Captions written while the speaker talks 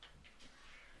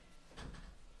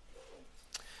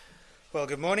Well,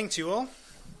 good morning to you all.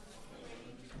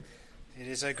 It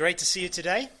is great to see you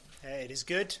today. It is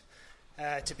good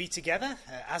to be together,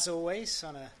 as always,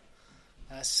 on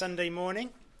a Sunday morning.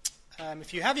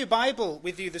 If you have your Bible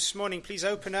with you this morning, please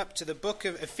open up to the book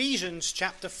of Ephesians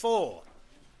chapter 4.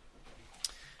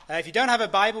 If you don't have a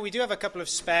Bible, we do have a couple of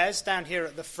spares down here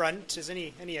at the front. There's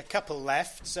only a couple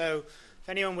left, so if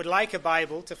anyone would like a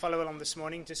Bible to follow along this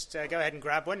morning, just go ahead and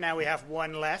grab one. Now we have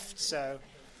one left, so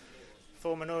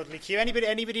form an orderly queue.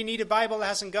 Anybody need a Bible that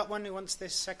hasn't got one who wants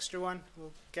this extra one?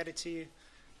 We'll get it to you.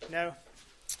 No?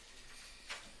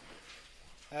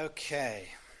 Okay.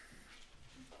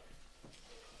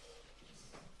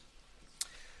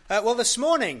 Well, this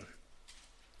morning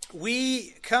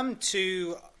we come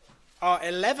to our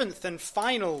 11th and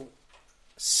final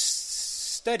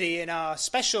study in our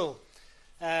special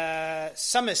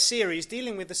summer series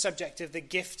dealing with the subject of the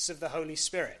gifts of the Holy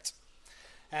Spirit.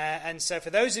 And so for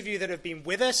those of you that have been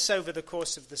with us over the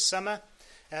course of the summer,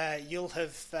 you'll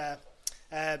have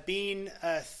been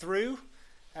through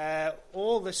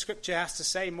all the Scripture has to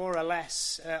say, more or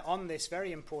less, on this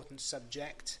very important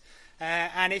subject.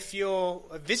 And if you're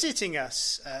visiting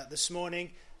us this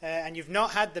morning and you've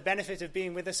not had the benefit of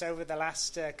being with us over the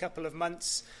last couple of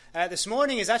months, this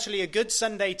morning is actually a good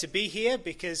Sunday to be here,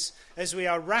 because as we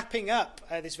are wrapping up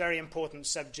this very important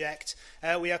subject,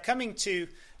 we are coming to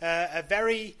a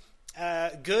very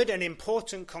good and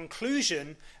important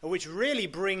conclusion, which really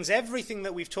brings everything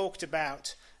that we've talked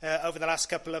about over the last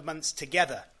couple of months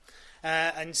together.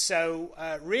 And so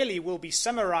really we'll be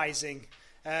summarizing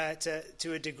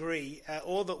to a degree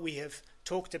all that we have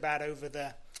talked about over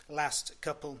the last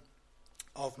couple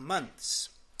of months.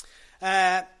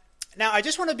 Now I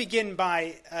just want to begin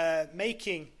by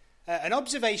making an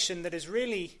observation that has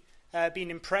really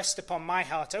been impressed upon my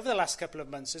heart over the last couple of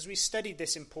months as we studied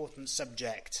this important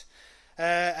subject.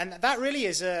 And that really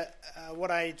is what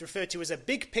I refer to as a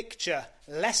big picture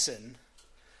lesson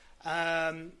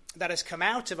that has come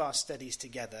out of our studies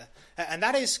together, and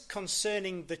that is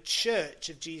concerning the Church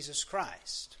of Jesus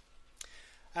Christ.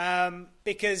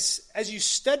 Because as you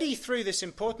study through this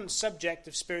important subject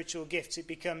of spiritual gifts, it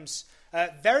becomes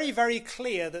very, very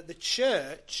clear that the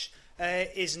church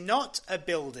is not a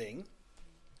building.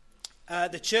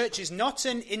 The church is not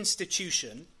an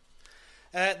institution.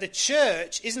 The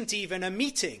church isn't even a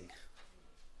meeting.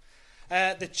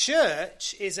 The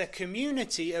church is a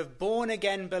community of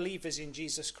born-again believers in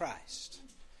Jesus Christ.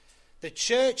 The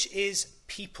church is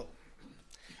people.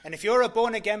 And if you're a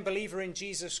born-again believer in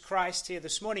Jesus Christ here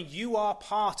this morning, you are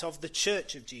part of the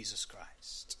Church of Jesus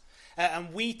Christ.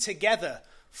 And we together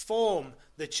form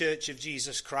the Church of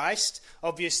Jesus Christ.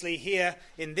 Obviously here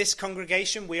in this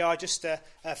congregation we are just a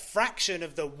fraction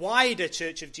of the wider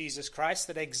Church of Jesus Christ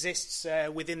that exists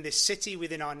within this city,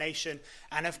 within our nation,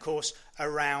 and of course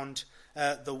around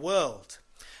the world.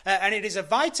 And it is a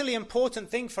vitally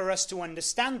important thing for us to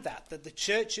understand that the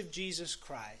Church of Jesus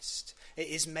Christ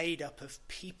is made up of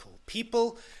people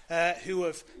who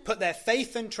have put their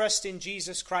faith and trust in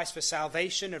Jesus Christ for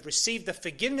salvation, have received the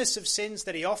forgiveness of sins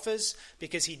that he offers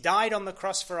because he died on the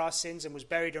cross for our sins and was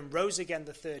buried and rose again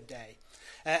the third day.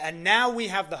 And now we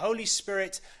have the Holy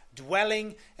Spirit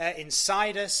dwelling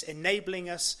inside us, enabling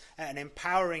us and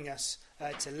empowering us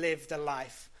to live the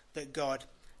life that God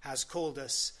has called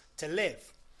us to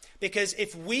live. Because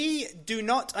if we do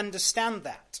not understand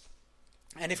that,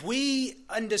 and if we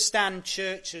understand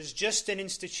church as just an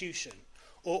institution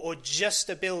or just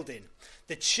a building,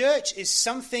 the church is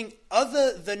something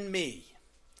other than me.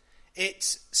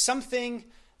 It's something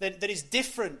that is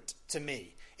different to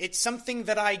me. It's something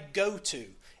that I go to.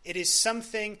 It is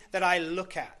something that I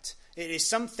look at. It is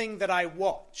something that I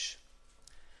watch.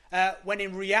 When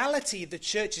in reality, the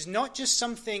church is not just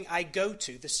something I go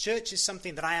to. The church is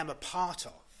something that I am a part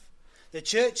of. The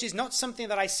church is not something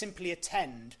that I simply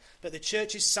attend, but the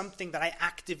church is something that I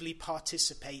actively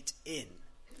participate in.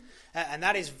 And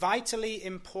that is vitally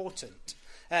important.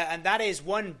 And that is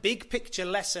one big picture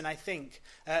lesson, I think,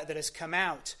 that has come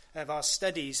out of our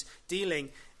studies dealing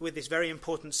with this very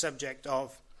important subject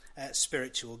of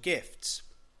spiritual gifts.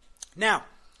 Now,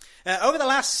 over the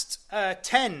last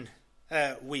 10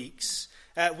 weeks,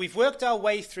 we've worked our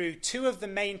way through two of the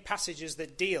main passages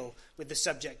that deal with the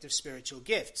subject of spiritual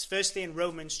gifts. Firstly, in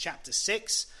Romans chapter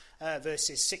 6,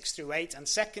 verses 6 through 8, and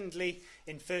secondly,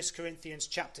 in 1 Corinthians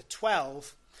chapter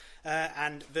 12,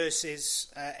 and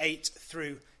verses 8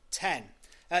 through 10.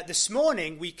 This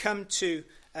morning, we come to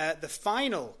the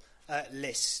final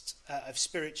list of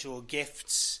spiritual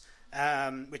gifts,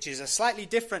 which is a slightly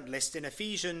different list in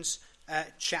Ephesians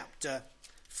chapter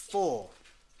 4.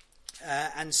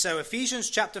 And so Ephesians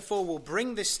chapter 4 will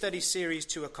bring this study series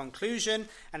to a conclusion,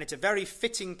 and it's a very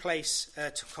fitting place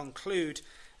to conclude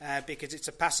because it's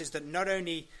a passage that not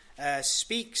only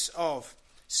speaks of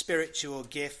spiritual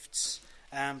gifts,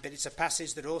 but it's a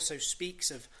passage that also speaks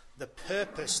of the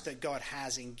purpose that God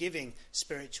has in giving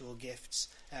spiritual gifts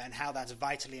and how that's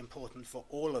vitally important for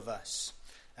all of us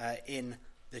in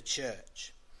the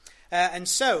church. And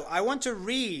so I want to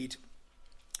read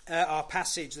our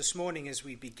passage this morning as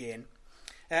we begin.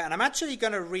 And I'm actually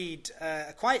going to read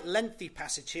a quite lengthy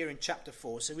passage here in chapter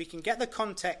 4 so we can get the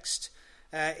context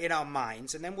in our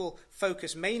minds, and then we'll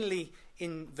focus mainly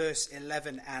in verse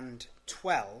 11 and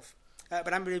 12.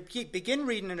 But I'm going to begin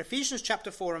reading in Ephesians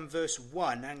chapter 4 and verse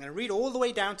 1. And I'm going to read all the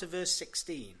way down to verse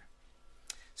 16.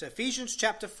 So Ephesians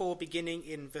chapter 4 beginning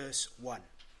in verse 1.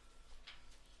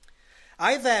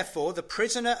 I therefore, the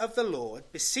prisoner of the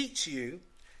Lord, beseech you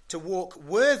to walk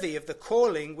worthy of the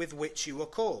calling with which you were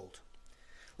called,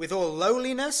 with all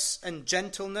lowliness and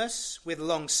gentleness, with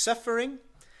long-suffering,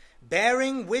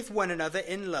 bearing with one another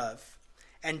in love,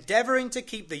 endeavoring to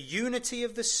keep the unity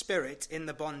of the Spirit in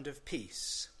the bond of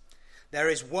peace. There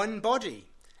is one body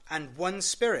and one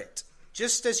Spirit,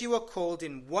 just as you are called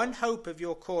in one hope of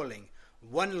your calling,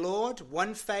 one Lord,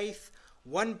 one faith,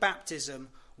 one baptism,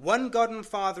 one God and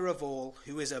Father of all,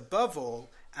 who is above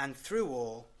all and through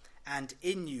all and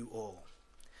in you all.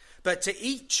 But to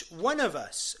each one of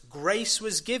us grace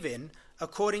was given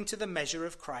according to the measure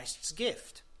of Christ's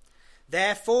gift.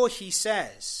 Therefore, he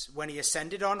says, when he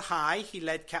ascended on high, he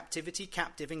led captivity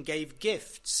captive and gave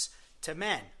gifts to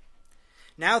men.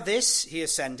 Now this, he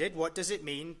ascended, what does it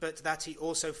mean but that he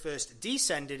also first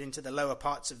descended into the lower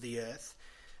parts of the earth?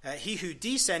 He who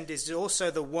descended is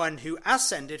also the one who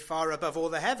ascended far above all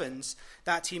the heavens,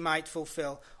 that he might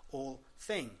fulfill all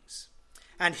things.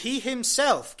 And he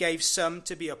himself gave some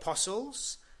to be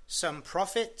apostles, some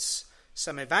prophets,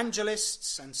 some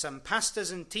evangelists, and some pastors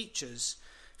and teachers,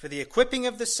 for the equipping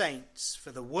of the saints,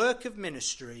 for the work of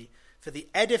ministry, for the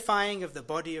edifying of the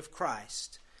body of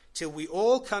Christ, till we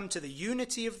all come to the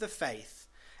unity of the faith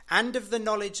and of the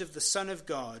knowledge of the Son of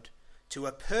God, to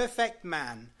a perfect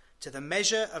man, to the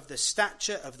measure of the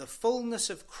stature of the fullness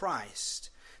of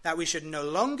Christ, that we should no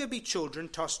longer be children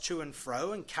tossed to and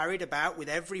fro and carried about with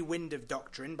every wind of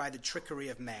doctrine by the trickery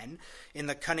of men in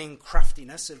the cunning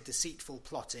craftiness of deceitful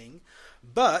plotting,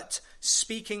 but,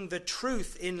 speaking the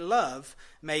truth in love,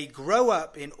 may grow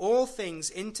up in all things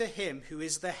into him who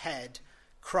is the head,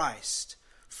 Christ,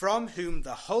 from whom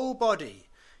the whole body,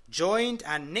 joined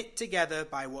and knit together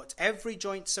by what every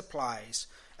joint supplies,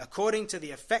 according to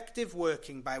the effective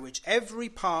working by which every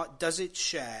part does its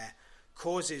share,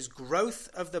 causes growth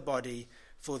of the body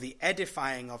for the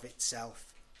edifying of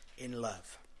itself in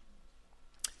love.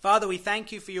 Father, we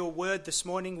thank you for your word this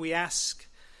morning. We ask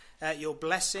your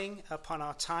blessing upon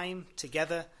our time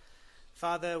together.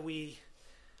 Father, we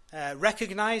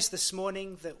recognize this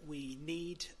morning that we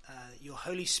need your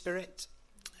Holy Spirit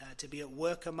to be at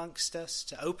work amongst us,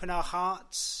 to open our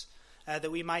hearts,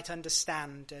 that we might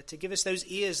understand, to give us those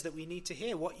ears that we need to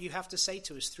hear what you have to say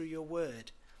to us through your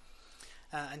word.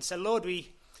 And so, Lord,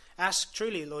 we ask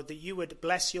truly, Lord, that you would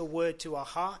bless your word to our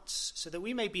hearts so that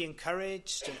we may be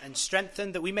encouraged and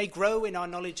strengthened, that we may grow in our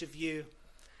knowledge of you,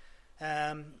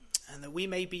 and that we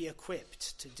may be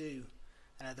equipped to do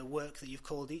the work that you've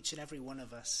called each and every one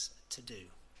of us to do.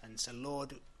 And so,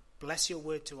 Lord, bless your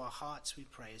word to our hearts, we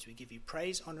pray, as we give you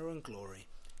praise, honor, and glory.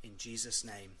 In Jesus'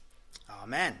 name,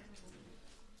 amen.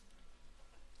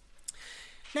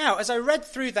 Now, as I read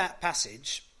through that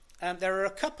passage, there are a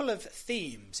couple of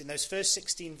themes in those first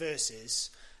 16 verses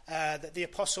that the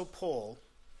Apostle Paul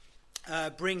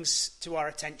brings to our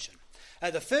attention.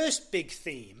 The first big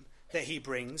theme that he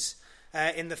brings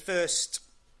in the first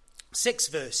 6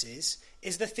 verses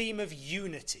is the theme of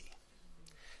unity.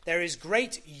 There is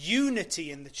great unity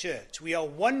in the church. We are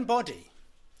one body.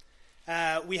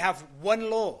 We have one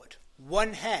Lord,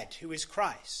 one head, who is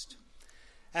Christ.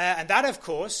 And that, of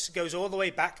course, goes all the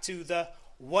way back to the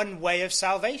one way of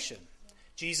salvation.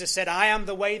 Jesus said, I am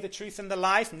the way, the truth, and the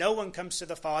life. No one comes to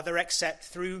the Father except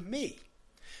through me.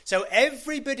 So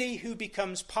everybody who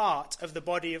becomes part of the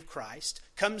body of Christ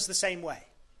comes the same way.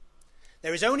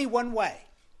 There is only one way.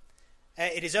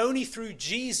 It is only through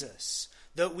Jesus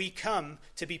that we come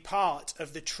to be part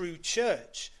of the true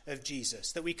church of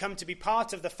Jesus, that we come to be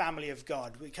part of the family of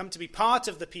God, we come to be part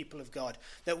of the people of God,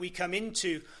 that we come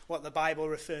into what the Bible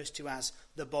refers to as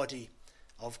the body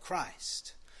of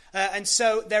Christ. And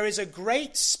so there is a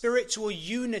great spiritual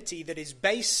unity that is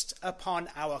based upon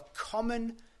our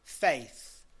common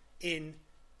faith in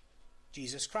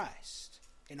Jesus Christ,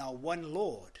 in our one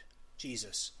Lord,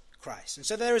 Jesus Christ. And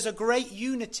so there is a great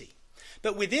unity.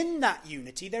 But within that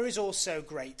unity, there is also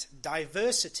great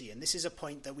diversity. And this is a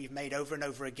point that we've made over and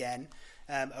over again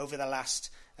over the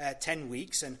last 10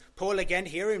 weeks. And Paul again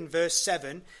here in verse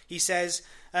 7, he says,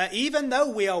 even though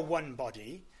we are one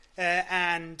body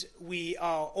and we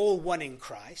are all one in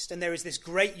Christ, and there is this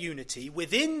great unity,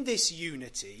 within this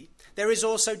unity, there is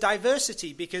also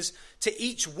diversity, because to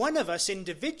each one of us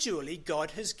individually,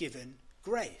 God has given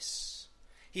grace.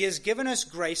 He has given us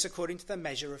grace according to the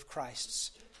measure of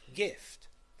Christ's gift.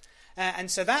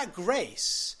 And so that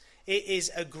grace, it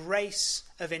is a grace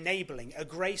of enabling, a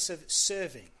grace of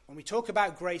serving. When we talk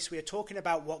about grace, we are talking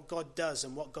about what God does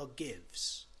and what God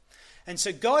gives. And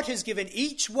so God has given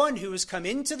each one who has come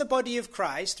into the body of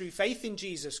Christ through faith in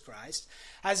Jesus Christ,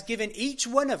 has given each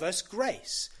one of us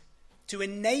grace to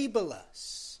enable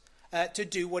us to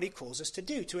do what he calls us to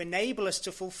do, to enable us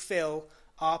to fulfill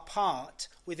our part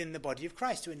within the body of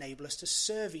Christ, to enable us to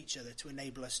serve each other, to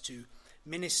enable us to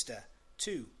minister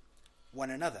to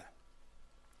one another.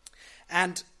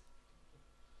 And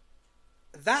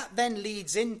that then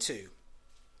leads into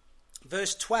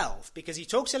verse 12, because he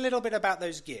talks a little bit about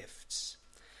those gifts.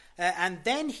 And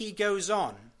then he goes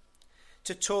on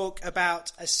to talk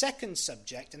about a second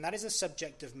subject, and that is the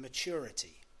subject of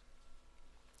maturity.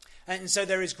 And so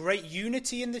there is great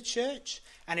unity in the church,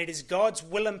 and it is God's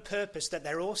will and purpose that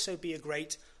there also be a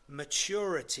great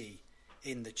maturity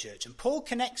in the church. And Paul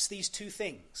connects these two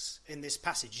things in this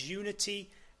passage,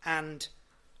 unity and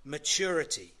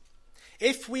maturity.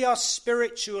 If we are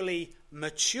spiritually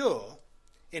mature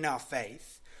in our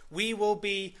faith, we will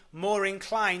be more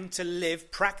inclined to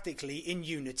live practically in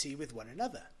unity with one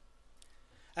another.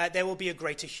 There will be a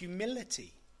greater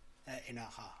humility in our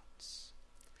hearts.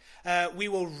 We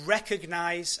will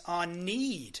recognize our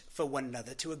need for one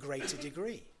another to a greater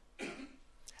degree.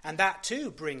 And that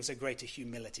too brings a greater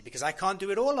humility, because I can't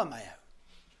do it all on my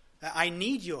own. I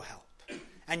need your help,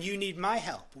 and you need my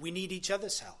help. We need each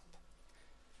other's help.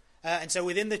 And so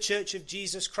within the Church of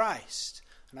Jesus Christ,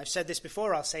 and I've said this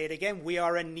before, I'll say it again, we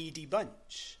are a needy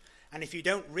bunch. And if you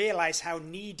don't realize how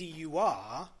needy you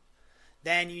are,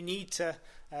 then you need to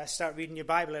start reading your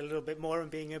Bible a little bit more and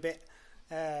being a bit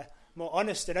more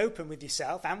honest and open with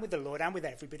yourself and with the Lord and with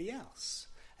everybody else.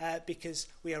 Because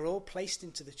we are all placed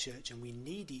into the church and we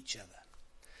need each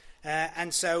other.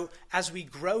 And so as we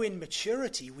grow in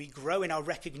maturity, we grow in our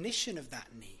recognition of that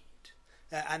need.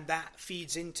 And that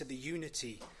feeds into the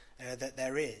unity that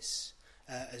there is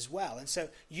as well. And so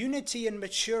unity and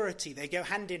maturity, they go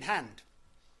hand in hand.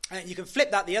 You can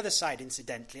flip that the other side,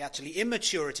 incidentally. Actually,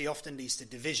 immaturity often leads to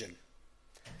division.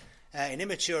 And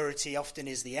immaturity often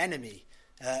is the enemy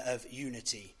of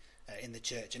unity in the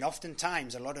church. And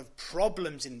oftentimes, a lot of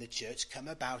problems in the church come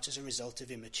about as a result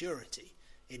of immaturity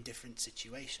in different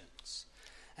situations.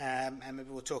 And maybe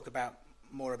we'll talk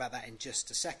more about that in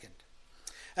just a second.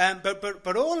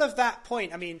 But all of that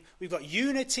point, I mean, we've got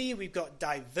unity, we've got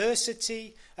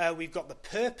diversity, we've got the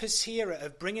purpose here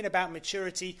of bringing about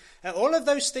maturity. All of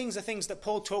those things are things that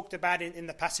Paul talked about in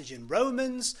the passage in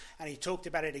Romans, and he talked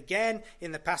about it again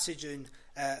in the passage in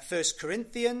 1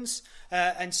 Corinthians.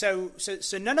 And so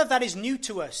none of that is new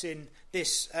to us in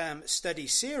this study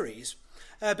series.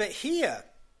 But here,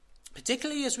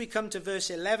 particularly as we come to verse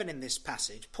 11 in this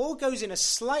passage, Paul goes in a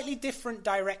slightly different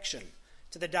direction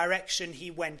to the direction he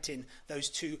went in those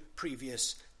two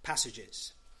previous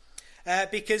passages.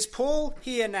 Because Paul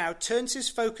here now turns his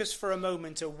focus for a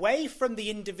moment away from the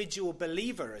individual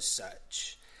believer as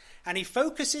such, and he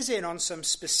focuses in on some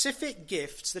specific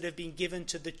gifts that have been given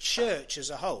to the church as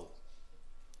a whole.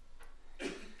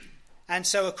 And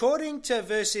so according to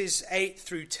verses 8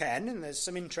 through 10, and there's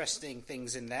some interesting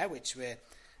things in there which we're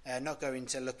not going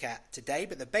to look at today,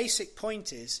 but the basic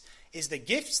point is the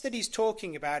gifts that he's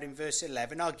talking about in verse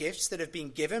 11 are gifts that have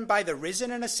been given by the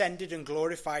risen and ascended and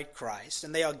glorified Christ,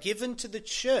 and they are given to the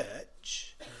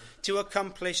church to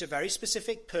accomplish a very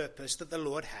specific purpose that the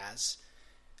Lord has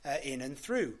in and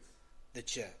through the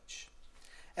church.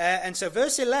 And so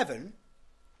verse 11,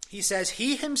 he says,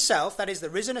 he himself, that is the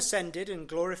risen, ascended and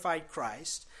glorified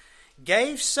Christ,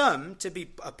 gave some to be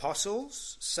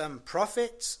apostles, some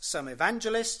prophets, some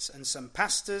evangelists, and some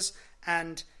pastors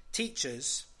and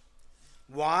teachers.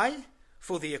 Why?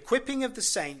 For the equipping of the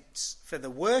saints, for the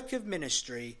work of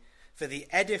ministry, for the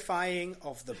edifying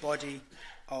of the body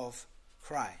of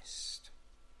Christ.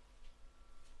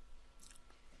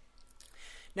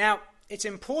 Now, it's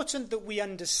important that we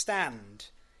understand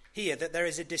here that there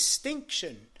is a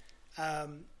distinction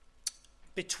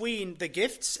between the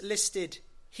gifts listed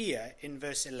here in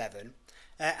verse 11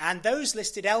 and those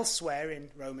listed elsewhere in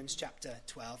Romans chapter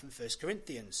 12 and 1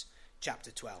 Corinthians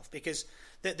chapter 12, because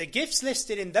the gifts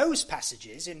listed in those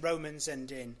passages, in Romans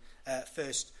and in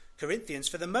 1 Corinthians,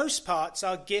 for the most part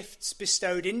are gifts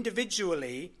bestowed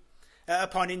individually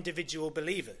upon individual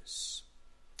believers.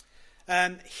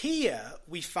 Here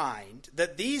we find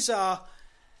that these are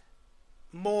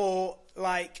more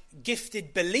like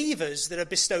gifted believers that are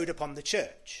bestowed upon the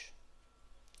church.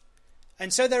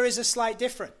 And so there is a slight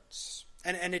difference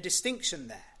and a distinction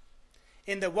there,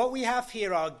 in that what we have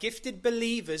here are gifted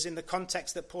believers in the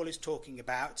context that Paul is talking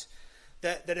about,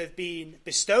 that have been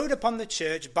bestowed upon the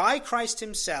church by Christ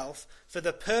himself for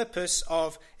the purpose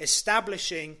of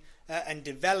establishing and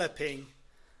developing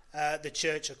the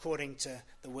church according to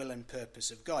the will and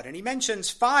purpose of God. And he mentions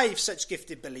 5 such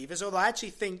gifted believers, although I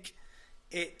actually think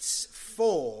it's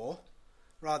 4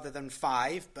 rather than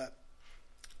 5, but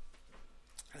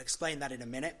I'll explain that in a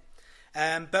minute.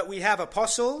 But we have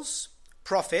apostles,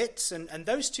 prophets, and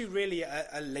those two really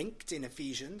are linked in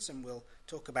Ephesians, and we'll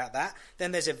talk about that.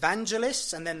 Then there's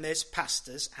evangelists, and then there's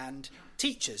pastors and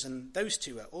teachers, and those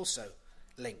two are also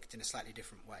linked in a slightly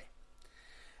different way.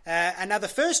 And now the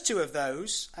first 2 of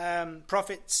those,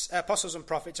 apostles and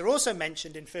prophets, are also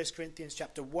mentioned in 1 Corinthians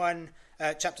chapter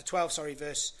 12,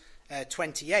 verse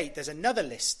 28. There's another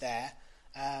list there,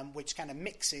 which kind of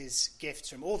mixes gifts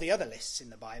from all the other lists in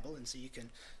the Bible, and so you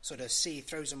can sort of see,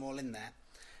 throws them all in there.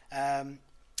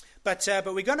 But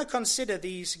we're going to consider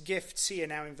these gifts here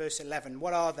now in verse 11.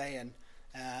 What are they,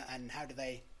 and how do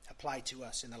they apply to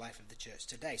us in the life of the church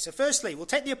today? So firstly, we'll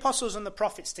take the apostles and the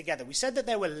prophets together. We said that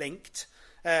they were linked,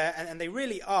 and they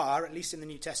really are, at least in the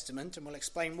New Testament, and we'll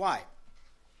explain why.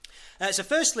 So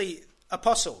firstly,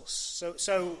 apostles.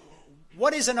 So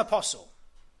what is an apostle?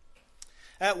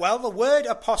 Well, the word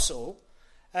apostle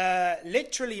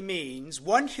literally means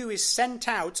one who is sent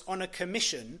out on a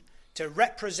commission to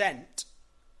represent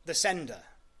the sender.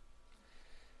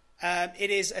 It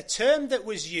is a term that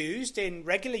was used in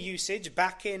regular usage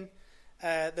back in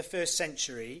the first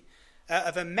century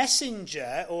of a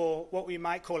messenger, or what we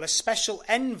might call a special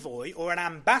envoy or an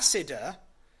ambassador,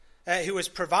 who was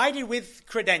provided with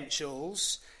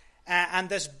credentials and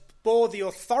thus bore the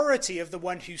authority of the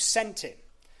one who sent him.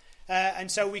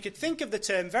 And so we could think of the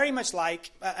term very much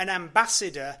like an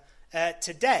ambassador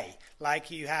today,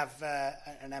 like you have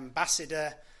an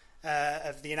ambassador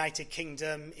of the United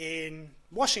Kingdom in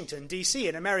Washington, D.C.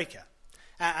 in America.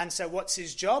 And so what's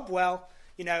his job? Well,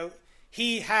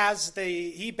 he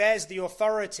bears the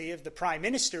authority of the Prime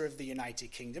Minister of the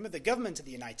United Kingdom, of the government of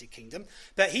the United Kingdom,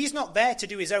 but he's not there to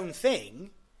do his own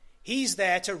thing. He's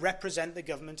there to represent the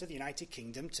government of the United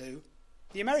Kingdom to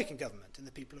the American government and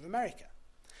the people of America.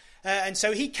 And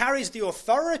so he carries the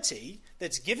authority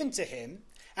that's given to him,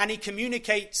 and he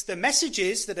communicates the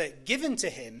messages that are given to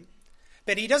him,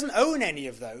 but he doesn't own any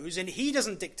of those, and he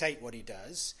doesn't dictate what he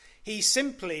does. He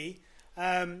simply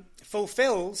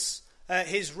fulfills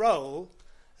his role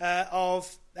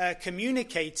of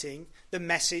communicating the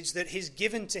message that is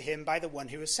given to him by the one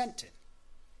who has sent him.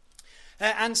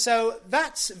 And so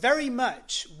that's very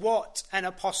much what an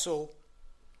apostle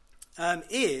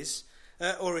is,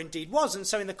 or indeed was. And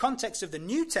so in the context of the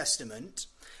New Testament,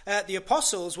 the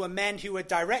apostles were men who were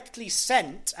directly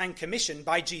sent and commissioned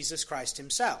by Jesus Christ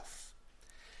himself.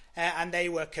 And they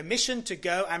were commissioned to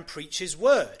go and preach his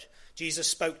word. Jesus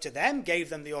spoke to them, gave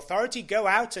them the authority, go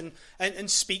out and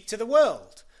speak to the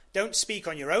world. Don't speak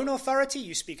on your own authority,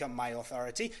 you speak on my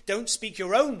authority. Don't speak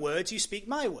your own words, you speak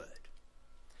my word.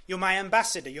 You're my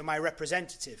ambassador, you're my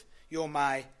representative, you're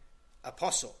my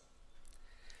apostle.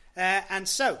 And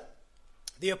so,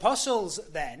 the apostles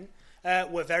then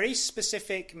were very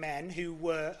specific men who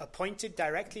were appointed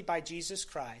directly by Jesus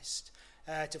Christ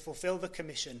to fulfill the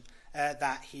commission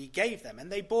that he gave them. And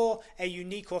they bore a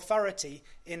unique authority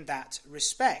in that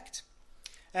respect.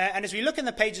 And as we look in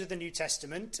the pages of the New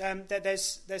Testament,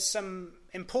 there's some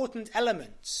important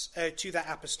elements to that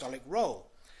apostolic role.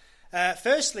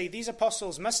 Firstly, these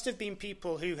apostles must have been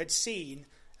people who had seen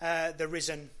the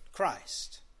risen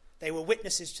Christ. They were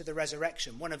witnesses to the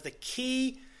resurrection. One of the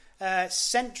key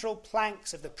central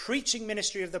planks of the preaching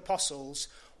ministry of the apostles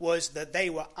was that they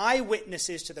were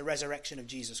eyewitnesses to the resurrection of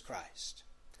Jesus Christ.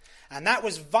 And that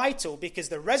was vital because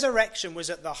the resurrection was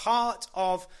at the heart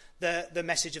of the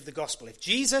message of the gospel. If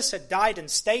Jesus had died and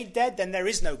stayed dead, then there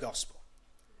is no gospel.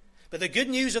 But the good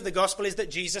news of the gospel is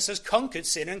that Jesus has conquered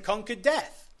sin and conquered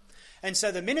death. And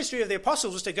so the ministry of the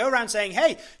apostles was to go around saying,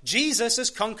 hey, Jesus has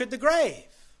conquered the grave.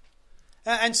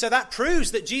 And so that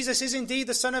proves that Jesus is indeed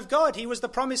the Son of God. He was the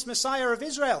promised Messiah of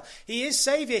Israel. He is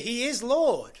Savior. He is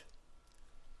Lord.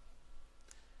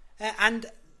 And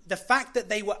the fact that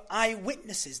they were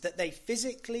eyewitnesses, that they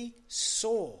physically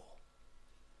saw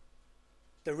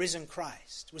the risen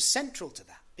Christ, was central to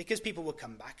that, because people would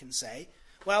come back and say,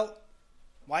 well,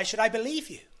 why should I believe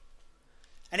you?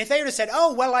 And if they would have said,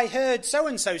 oh, well, I heard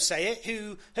so-and-so say it,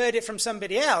 who heard it from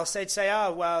somebody else, they'd say,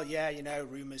 oh, well, yeah,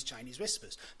 rumors, Chinese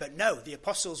whispers. But no, the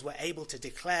apostles were able to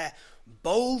declare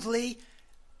boldly,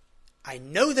 I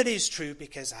know that is true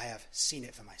because I have seen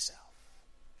it for myself.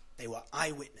 They were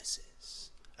eyewitnesses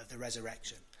of the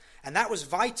resurrection. And that was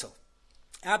vital,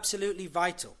 absolutely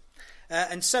vital.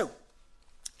 So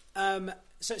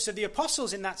the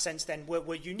apostles in that sense then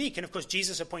were unique. And of course,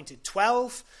 Jesus appointed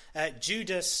 12.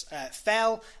 Judas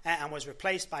fell and was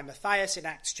replaced by Matthias in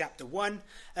Acts chapter 1.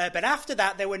 But after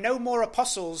that, there were no more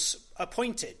apostles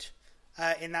appointed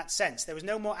in that sense. There was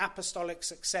no more apostolic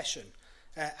succession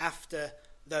after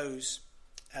those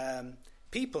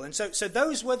people. And so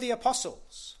those were the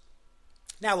apostles.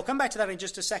 Now, we'll come back to that in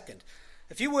just a second.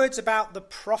 A few words about the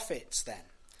prophets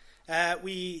then.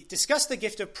 We discussed the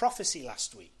gift of prophecy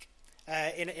last week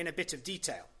in a bit of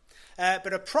detail.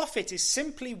 But a prophet is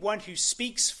simply one who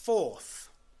speaks forth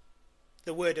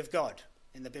the word of God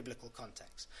in the biblical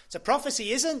context. So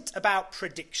prophecy isn't about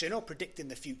prediction or predicting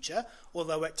the future,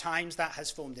 although at times that has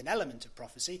formed an element of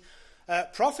prophecy.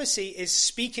 Prophecy is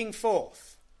speaking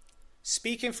forth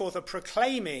or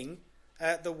proclaiming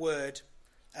the word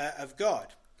of God.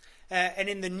 And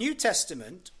in the New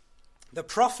Testament, the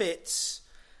prophets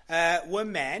were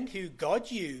men who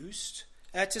God used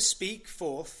to speak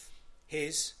forth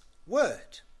his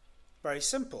word. Very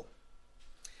simple.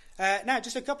 Now,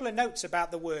 just a couple of notes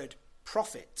about the word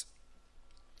prophet.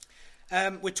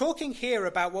 We're talking here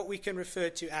about what we can refer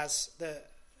to as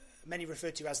many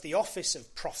refer to as the office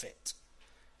of prophet.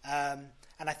 And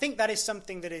I think that is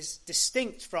something that is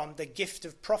distinct from the gift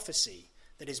of prophecy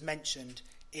that is mentioned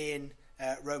in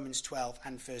Romans 12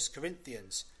 and 1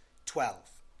 Corinthians 12.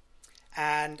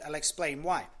 And I'll explain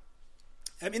why.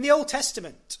 In the Old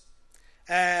Testament,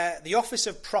 the office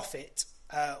of prophet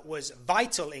was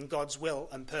vital in God's will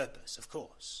and purpose, of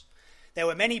course. There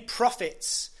were many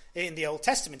prophets in the Old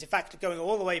Testament. In fact, going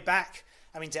all the way back,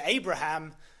 to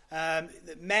Abraham,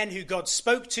 men who God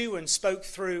spoke to and spoke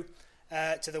through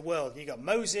to the world. You got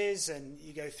Moses, and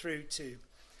you go through to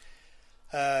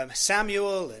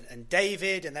Samuel and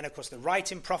David, and then, of course, the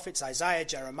writing prophets, Isaiah,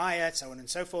 Jeremiah, so on and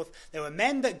so forth. There were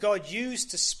men that God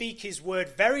used to speak his word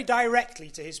very directly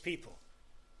to his people.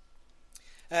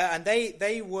 And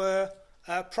they were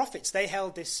prophets. They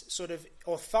held this sort of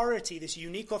authority, this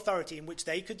unique authority in which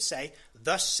they could say,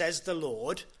 thus says the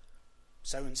Lord,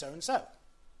 so and so and so.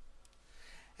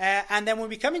 And then when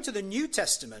we come into the New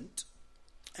Testament,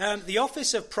 the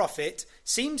office of prophet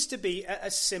seems to be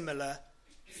a similar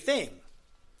thing.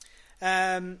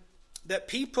 That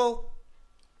people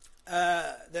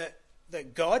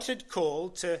that God had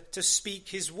called to speak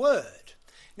his word.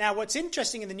 Now, what's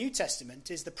interesting in the New Testament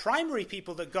is the primary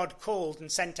people that God called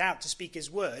and sent out to speak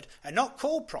his word are not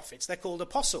called prophets, they're called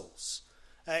apostles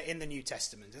in the New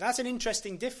Testament. And that's an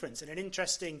interesting difference and an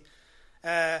interesting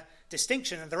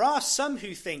distinction. And there are some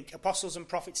who think apostles and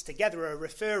prophets together are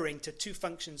referring to two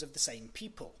functions of the same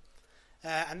people.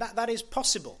 And that is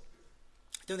possible.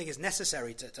 I don't think it's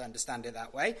necessary to understand it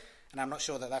that way, and I'm not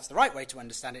sure that that's the right way to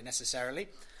understand it necessarily.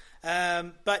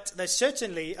 But there's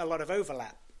certainly a lot of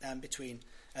overlap between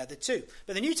the two.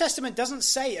 But the New Testament doesn't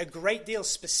say a great deal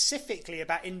specifically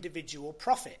about individual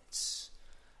prophets.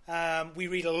 We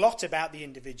read a lot about the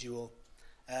individual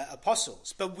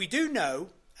apostles. But we do know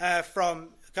from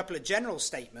a couple of general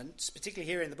statements,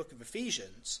 particularly here in the book of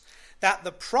Ephesians, that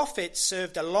the prophets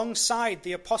served alongside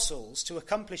the apostles to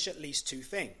accomplish at least two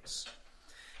things.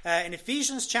 In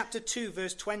Ephesians chapter 2,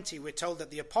 verse 20, we're told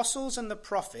that the apostles and the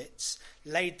prophets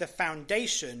laid the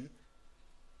foundation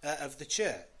of the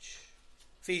church.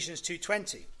 Ephesians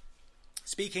 2:20.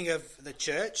 Speaking of the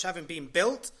church, having been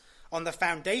built on the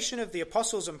foundation of the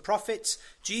apostles and prophets,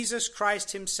 Jesus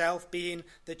Christ himself being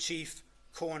the chief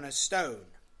cornerstone.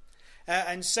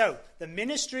 And so, the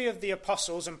ministry of the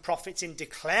apostles and prophets in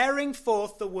declaring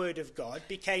forth the word of God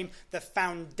became the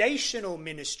foundational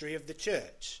ministry of the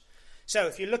church. So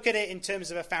if you look at it in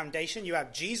terms of a foundation, you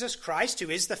have Jesus Christ, who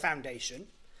is the foundation.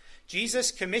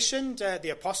 Jesus commissioned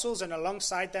the apostles, and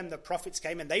alongside them the prophets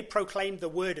came, and they proclaimed the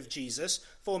word of Jesus,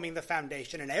 forming the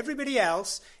foundation. And everybody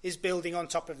else is building on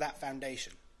top of that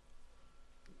foundation.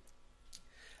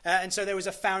 And so there was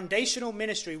a foundational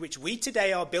ministry which we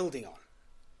today are building on.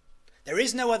 There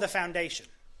is no other foundation.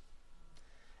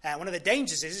 One of the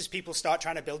dangers is people start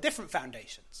trying to build different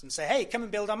foundations and say, hey, come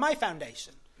and build on my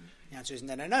foundation. The answer is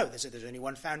no. There's only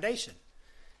one foundation.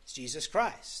 It's Jesus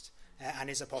Christ and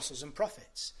his apostles and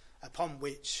prophets, upon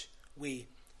which we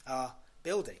are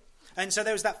building. And so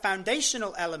there was that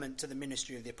foundational element to the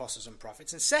ministry of the apostles and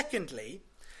prophets. And secondly,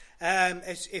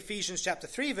 Ephesians chapter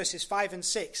 3, verses 5 and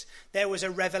 6, there was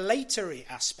a revelatory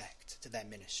aspect to their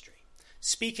ministry,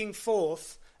 speaking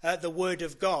forth the word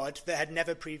of God that had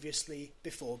never previously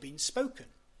before been spoken.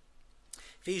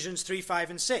 Ephesians 3, 5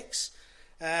 and 6,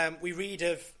 we read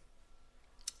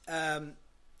of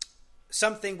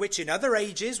something which in other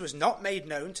ages was not made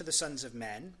known to the sons of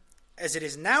men, as it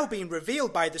is now being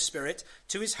revealed by the Spirit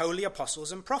to his holy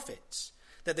apostles and prophets,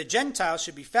 that the Gentiles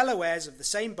should be fellow heirs of the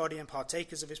same body and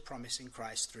partakers of his promise in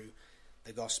Christ through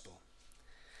the gospel.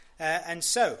 And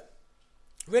so,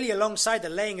 really alongside the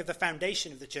laying of the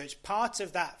foundation of the church, part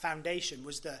of that foundation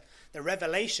was the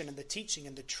revelation and the teaching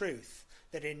and the truth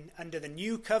that under the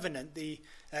new covenant, the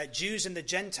Jews and the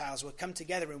Gentiles would come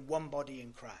together in one body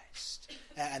in Christ.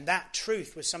 And that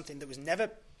truth was something that was never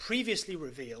previously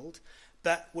revealed,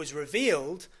 but was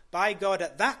revealed by God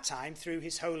at that time through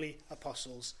his holy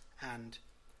apostles and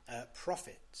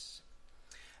prophets.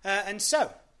 And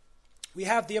so, we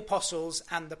have the apostles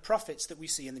and the prophets that we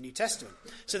see in the New Testament.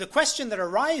 So the question that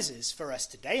arises for us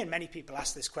today, and many people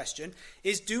ask this question,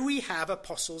 is do we have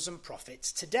apostles and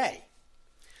prophets today?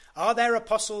 Are there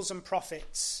apostles and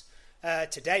prophets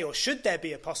today, or should there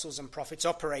be apostles and prophets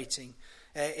operating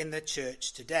in the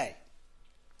church today?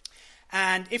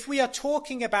 And if we are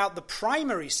talking about the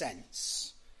primary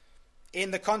sense,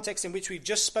 in the context in which we've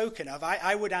just spoken of,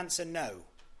 I would answer no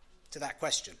to that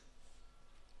question.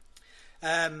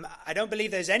 I don't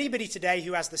believe there's anybody today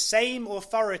who has the same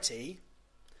authority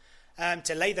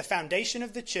to lay the foundation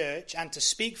of the church and to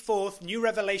speak forth new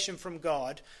revelation from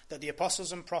God that the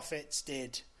apostles and prophets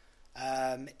did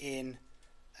in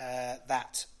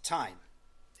that time,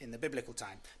 in the biblical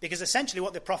time. Because essentially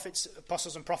what the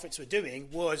apostles and prophets were doing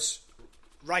was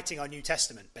writing our New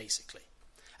Testament, basically.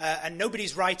 And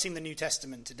nobody's writing the New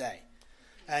Testament today.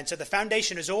 And so the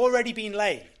foundation has already been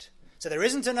laid. So there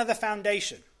isn't another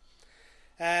foundation.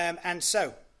 And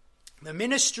so the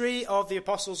ministry of the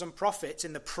apostles and prophets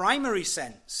in the primary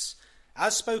sense,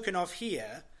 as spoken of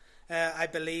here, I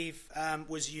believe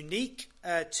was unique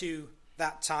to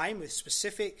that time with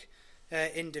specific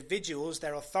individuals.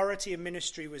 Their authority of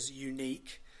ministry was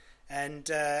unique. And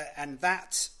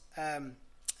that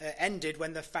ended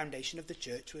when the foundation of the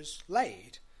church was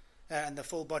laid and the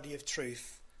full body of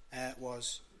truth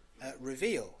was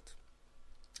revealed.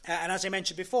 And as I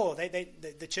mentioned before,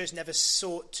 the church never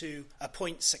sought to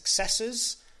appoint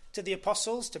successors to the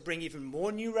apostles to bring even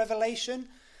more new revelation.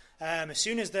 As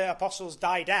soon as the apostles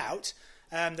died out,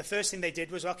 the first thing they did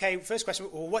was, first question,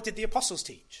 well, what did the apostles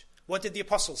teach? What did the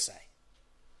apostles say?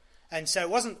 And so it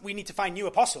wasn't, we need to find new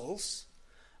apostles,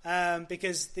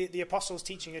 because the apostles'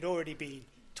 teaching had already been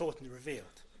taught and revealed.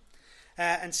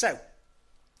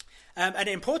 An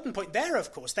important point there,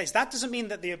 of course, is that doesn't mean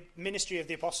that the ministry of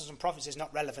the apostles and prophets is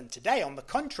not relevant today. On the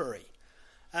contrary,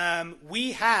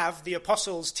 we have the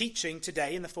apostles' teaching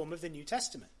today in the form of the New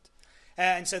Testament.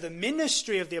 And so the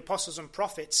ministry of the apostles and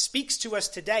prophets speaks to us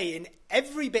today in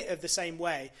every bit of the same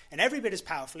way and every bit as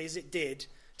powerfully as it did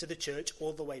to the church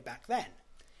all the way back then.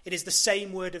 It is the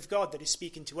same word of God that is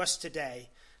speaking to us today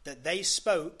that they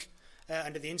spoke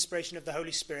under the inspiration of the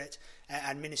Holy Spirit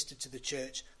and ministered to the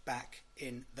church back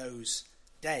in those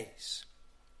days.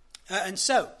 And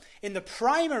so, in the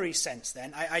primary sense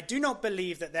then, I do not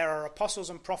believe that there are apostles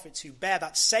and prophets who bear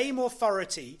that same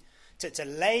authority to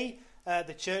lay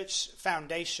the church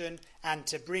foundation and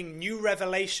to bring new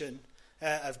revelation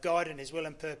of God and his will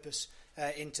and purpose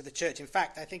into the church. In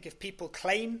fact, I think if people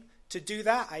claim to do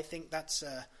that, I think that's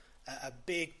a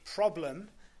big problem,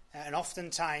 and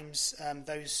oftentimes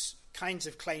those kinds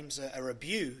of claims are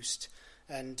abused,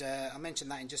 and I'll mention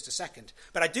that in just a second.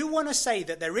 But I do want to say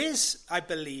that there is, I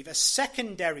believe, a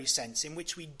secondary sense in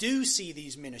which we do see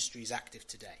these ministries active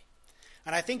today.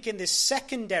 And I think in this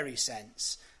secondary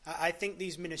sense, I think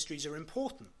these ministries are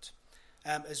important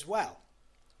as well.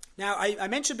 Now, I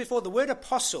mentioned before the word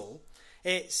apostle,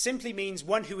 it simply means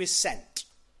one who is sent.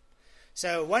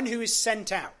 So one who is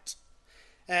sent out.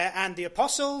 And the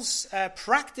apostles,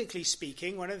 practically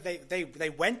speaking, they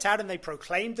went out and they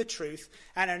proclaimed the truth.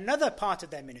 And another part of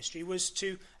their ministry was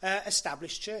to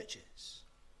establish churches,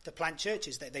 to plant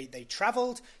churches. They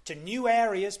traveled to new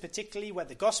areas, particularly where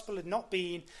the gospel had not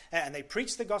been, and they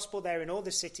preached the gospel there in all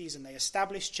the cities, and they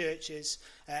established churches,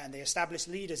 and they established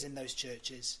leaders in those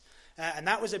churches. And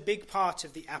that was a big part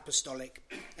of the apostolic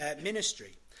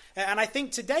ministry. And I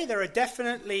think today there are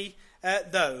definitely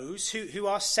those who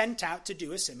are sent out to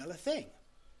do a similar thing.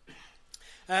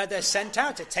 They're sent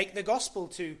out to take the gospel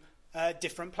to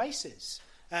different places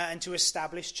and to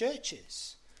establish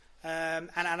churches. And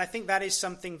I think that is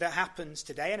something that happens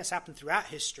today, and it's happened throughout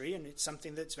history, and it's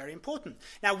something that's very important.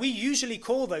 Now, we usually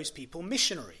call those people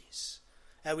missionaries.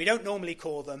 We don't normally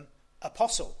call them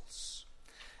apostles.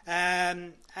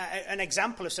 An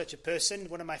example of such a person,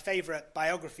 one of my favourite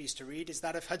biographies to read, is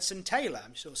that of Hudson Taylor.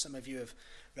 I'm sure some of you have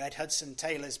read Hudson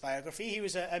Taylor's biography. He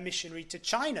was a missionary to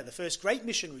China, the first great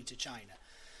missionary to China.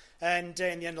 And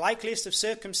in the unlikeliest of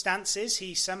circumstances,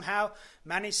 he somehow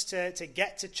managed to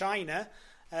get to China,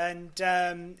 and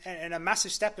a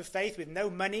massive step of faith with no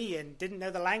money and didn't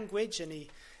know the language, and he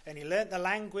learnt the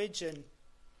language,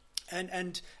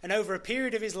 and over a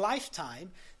period of his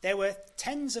lifetime, there were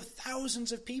tens of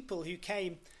thousands of people who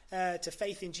came to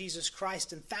faith in Jesus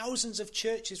Christ, and thousands of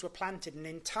churches were planted. An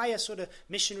entire sort of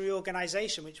missionary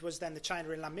organization, which was then the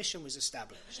China Inland Mission, was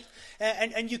established.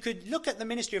 And you could look at the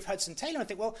ministry of Hudson Taylor and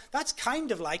think, well, that's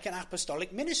kind of like an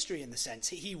apostolic ministry in the sense.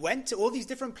 He went to all these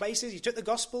different places. He took the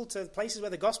gospel to places where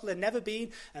the gospel had never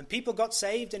been, and people got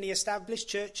saved, and he established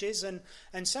churches and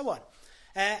so on.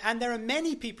 And there are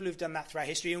many people who've done that throughout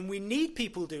history, and we need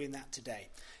people doing that today.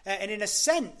 And in a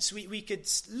sense, we could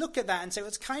look at that and say, well,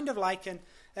 it's kind of like an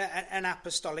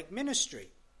apostolic ministry.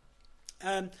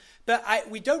 But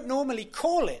we don't normally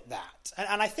call it that.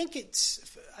 And I think it's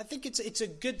a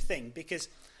good thing, because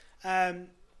I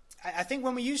think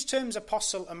when we use terms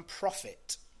apostle and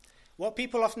prophet, what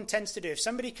people often tend to do, if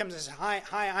somebody comes and says, hi,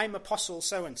 I'm apostle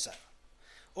so-and-so,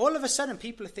 all of a sudden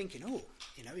people are thinking, oh,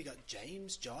 we got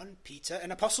James, John, Peter,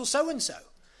 and apostle so-and-so.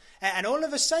 And all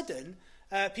of a sudden,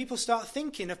 people start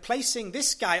thinking of placing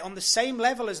this guy on the same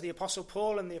level as the Apostle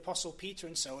Paul and the Apostle Peter,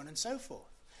 and so on and so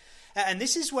forth. And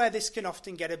this is where this can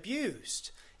often get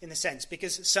abused, in a sense,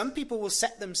 because some people will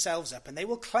set themselves up and they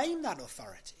will claim that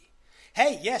authority.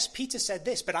 Hey, yes, Peter said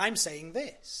this, but I'm saying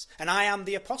this. And I am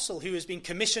the apostle who has been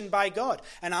commissioned by God,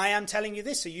 and I am telling you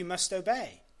this, so you must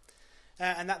obey.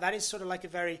 And that is sort of like a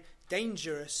very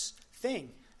dangerous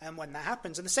thing. And when that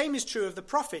happens, and the same is true of the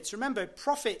prophets. Remember,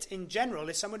 prophet in general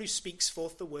is someone who speaks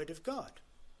forth the word of God.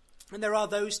 And there are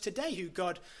those today who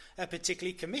God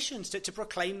particularly commissions to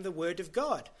proclaim the word of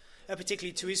God,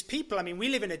 particularly to his people. I mean, we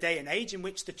live in a day and age in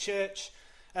which the church,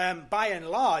 by and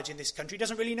large in this country,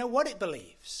 doesn't really know what it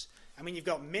believes. I mean, you've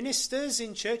got ministers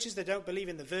in churches that don't believe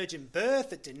in the virgin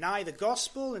birth, that deny the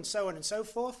gospel, and so on and so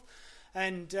forth.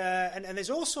 And there's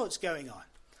all sorts going on.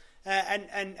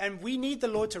 And we need the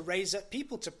Lord to raise up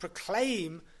people to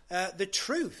proclaim the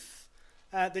truth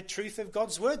of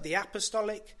God's word, the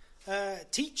apostolic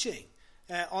teaching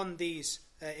on these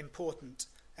important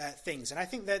things. And I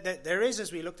think that there is,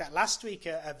 as we looked at last week,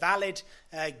 a valid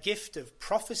gift of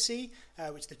prophecy,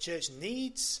 which the church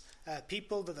needs,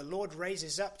 people that the Lord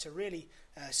raises up to really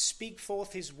speak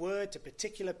forth his word to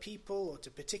particular people or to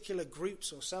particular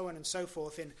groups or so on and so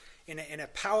forth in a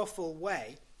powerful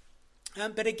way.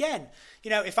 But again,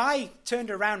 if I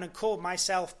turned around and called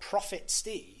myself Prophet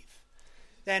Steve,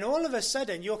 then all of a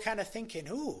sudden you're kind of thinking,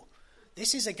 ooh,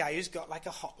 this is a guy who's got like a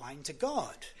hotline to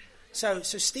God. So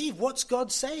Steve, what's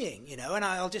God saying? And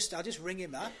I'll just ring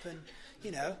him up,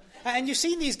 and you've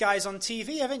seen these guys on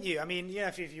TV, haven't you? I mean,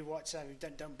 if you watch,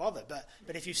 don't bother.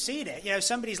 But if you've seen it,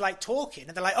 somebody's like talking,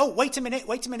 and they're like, oh, wait a minute.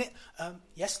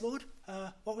 Yes, Lord.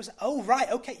 What was that? Oh, right.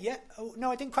 Okay. Yeah. Oh,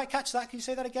 no, I didn't quite catch that. Can you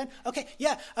say that again? Okay.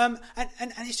 Yeah. And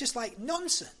it's just like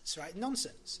nonsense, right?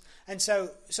 Nonsense. And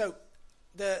so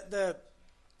the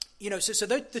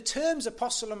terms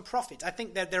apostle and prophet, I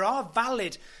think that there are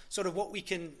valid sort of what we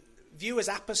can view as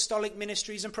apostolic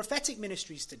ministries and prophetic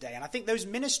ministries today. And I think those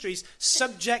ministries,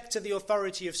 subject to the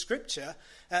authority of Scripture,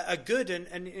 are good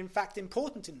and in fact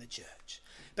important in the church.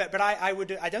 But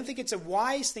I don't think it's a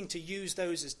wise thing to use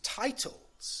those as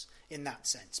titles in that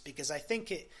sense, because I think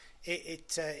it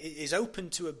is open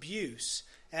to abuse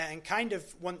and kind of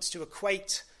wants to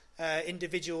equate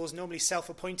individuals, normally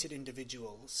self-appointed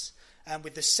individuals,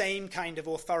 with the same kind of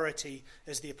authority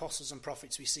as the apostles and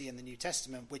prophets we see in the New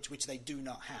Testament, which they do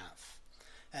not have.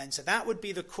 And so that would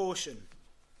be the caution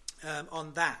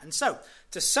on that. And so,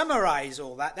 to summarize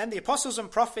all that, then the apostles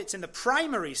and prophets in the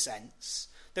primary sense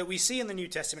that we see in the New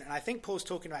Testament, and I think Paul's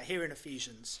talking about here in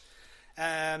Ephesians,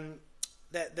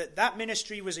 that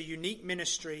ministry was a unique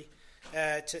ministry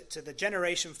to the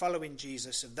generation following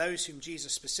Jesus, of those whom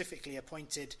Jesus specifically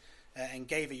appointed and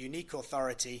gave a unique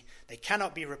authority. They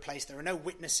cannot be replaced. There are no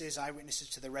eyewitnesses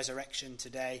to the resurrection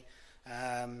today.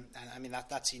 And I mean,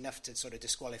 that's enough to sort of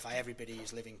disqualify everybody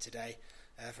who's living today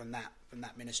from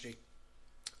that ministry.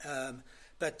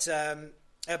 But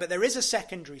there is a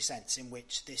secondary sense in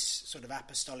which this sort of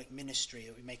apostolic ministry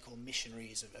that we may call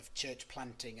missionaries of church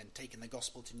planting and taking the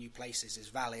gospel to new places is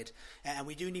valid. And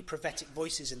we do need prophetic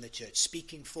voices in the church,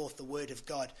 speaking forth the word of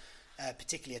God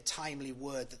particularly a timely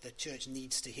word that the church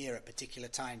needs to hear at particular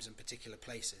times and particular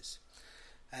places.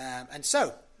 And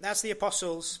so, that's the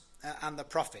apostles and the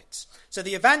prophets. So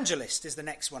the evangelist is the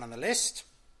next one on the list.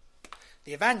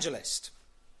 The evangelist.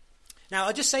 Now,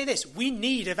 I'll just say this. We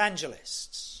need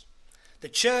evangelists. The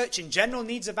church in general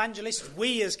needs evangelists.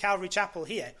 We as Calvary Chapel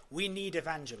here, we need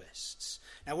evangelists.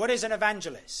 Now, what is an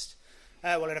evangelist?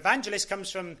 Well, an evangelist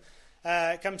comes from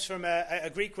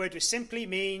a Greek word which simply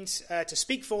means to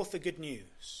speak forth the good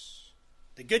news.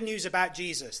 The good news about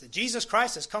Jesus. That Jesus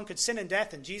Christ has conquered sin and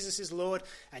death, and Jesus is Lord,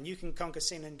 and you can conquer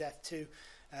sin and death too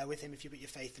with him if you put your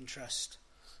faith and trust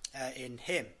in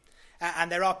him.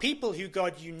 And there are people who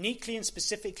God uniquely and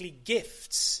specifically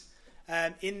gifts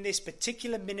in this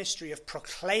particular ministry of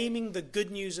proclaiming the good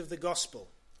news of the gospel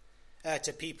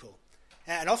to people.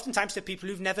 And oftentimes to people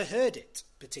who've never heard it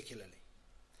particularly.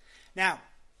 Now,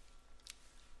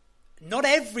 not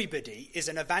everybody is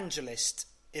an evangelist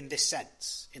in this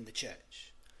sense in the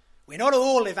church. We're not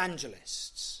all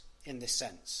evangelists in this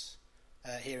sense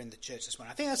here in the church this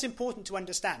morning. I think that's important to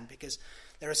understand because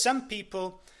there are some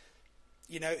people,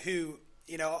 who,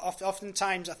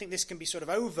 oftentimes I think this can be sort of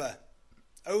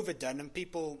overdone, and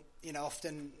people,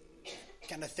 often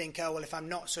kind of think, oh, well, if I'm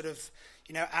not sort of,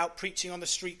 out preaching on the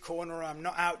street corner, or I'm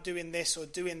not out doing this or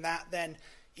doing that, then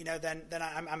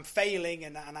I'm failing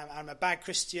and I'm a bad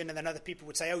Christian. And then other people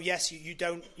would say, oh yes, you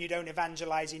don't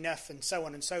evangelize enough, and so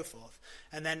on and so forth.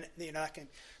 And then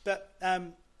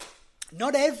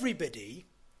not everybody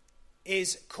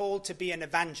is called to be an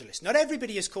evangelist. Not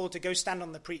everybody is called to go stand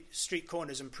on the street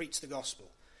corners and preach the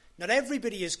gospel. Not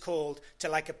everybody is called to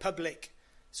like a public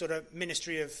sort of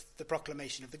ministry of the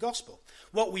proclamation of the gospel.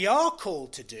 What we are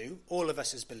called to do, all of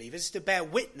us as believers, is to bear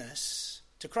witness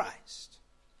to Christ.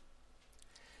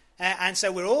 And so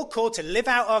we're all called to live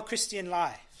out our Christian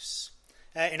lives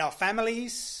in our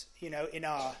families, in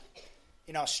our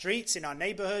streets, in our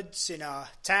neighborhoods, in our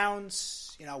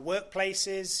towns, in our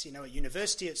workplaces, at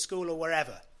university, at school, or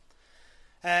wherever.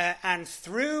 And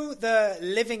through the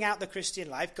living out the Christian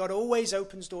life, God always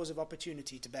opens doors of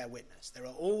opportunity to bear witness. There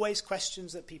are always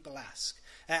questions that people ask.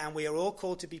 And we are all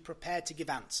called to be prepared to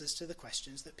give answers to the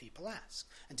questions that people ask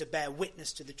and to bear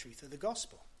witness to the truth of the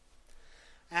gospel.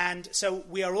 And so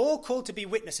we are all called to be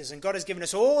witnesses, and God has given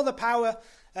us all the power,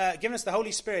 given us the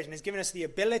Holy Spirit, and has given us the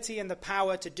ability and the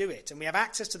power to do it. And we have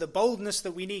access to the boldness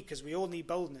that we need, because we all need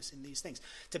boldness in these things,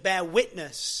 to bear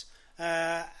witness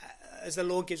as the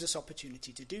Lord gives us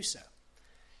opportunity to do so.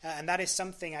 And that is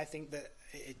something, I think, that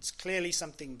it's clearly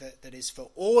something that is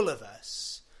for all of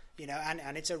us,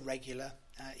 and it's a regular,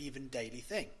 even daily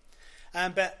thing.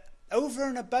 But over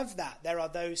and above that, there are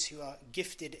those who are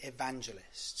gifted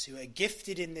evangelists, who are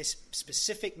gifted in this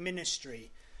specific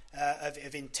ministry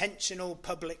of intentional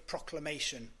public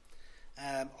proclamation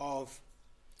of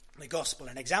the gospel.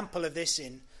 An example of this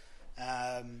in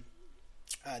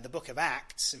the book of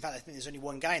Acts. In fact, I think there's only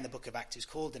one guy in the book of Acts who's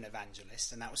called an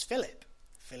evangelist, and that was Philip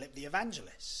the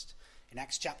evangelist. In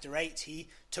Acts chapter 8, he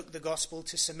took the gospel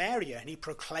to Samaria, and he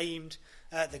proclaimed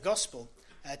the gospel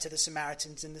to the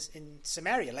Samaritans in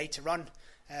Samaria. Later on,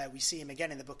 we see him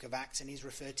again in the book of Acts, and he's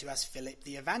referred to as Philip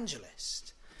the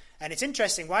evangelist. And it's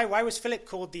interesting, why was Philip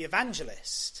called the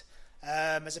evangelist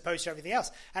as opposed to everything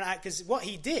else? And because what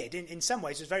he did, in some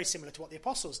ways, was very similar to what the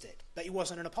apostles did, but he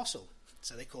wasn't an apostle,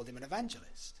 so they called him an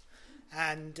evangelist.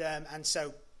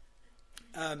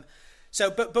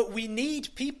 But we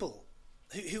need people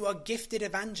who are gifted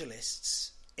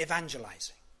evangelists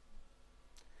evangelizing.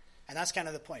 And that's kind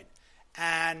of the point.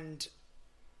 And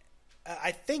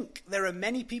I think there are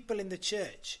many people in the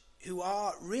church who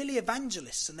are really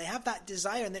evangelists, and they have that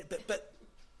desire,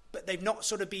 but they've not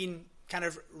sort of been kind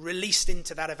of released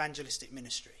into that evangelistic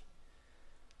ministry.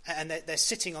 And they're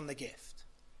sitting on the gift.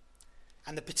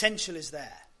 And the potential is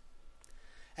there.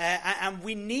 And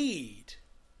we need,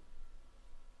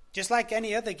 just like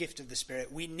any other gift of the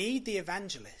Spirit, we need the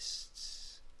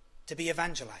evangelists to be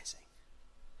evangelizing,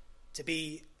 to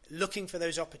be looking for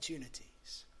those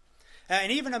opportunities.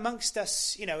 And even amongst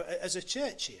us, as a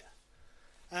church here,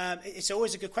 it's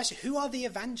always a good question. Who are the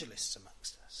evangelists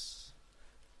amongst us?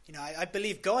 I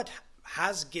believe God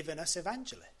has given us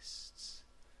evangelists.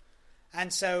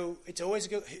 And so it's always a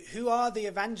good, who are the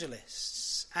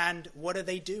evangelists and what are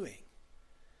they doing?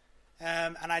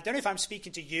 And I don't know if I'm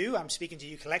speaking to you. I'm speaking to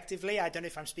you collectively. I don't know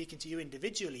if I'm speaking to you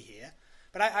individually here.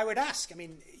 But I would ask,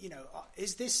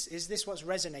 is this what's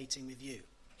resonating with you?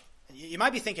 You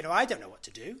might be thinking, I don't know what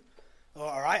to do.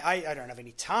 Or I don't have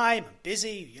any time, I'm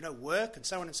busy, work and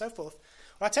so on and so forth.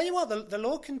 Well, I tell you what, the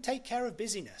Lord can take care of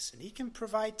busyness, and he can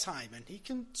provide time, and he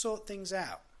can sort things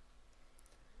out.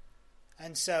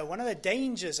 And so one of the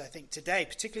dangers, I think, today,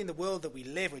 particularly in the world that we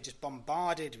live, we're just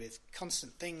bombarded with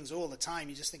constant things all the time.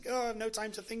 You just think, oh, I have no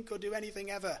time to think or do anything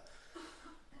ever.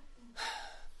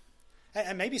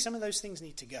 And maybe some of those things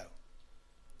need to go.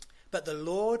 But the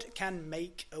Lord can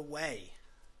make a way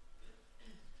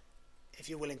if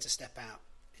you're willing to step out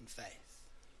in faith.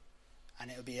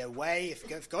 And it'll be a way,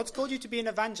 if God's called you to be an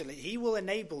evangelist, he will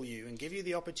enable you and give you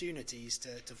the opportunities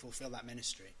to fulfill that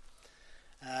ministry.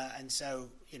 And so,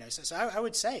 so I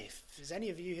would say, if there's any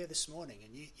of you here this morning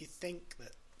and you think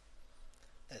that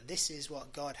this is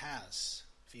what God has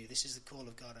for you, this is the call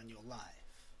of God on your life,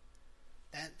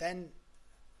 then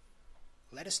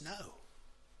let us know.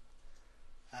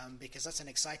 Because that's an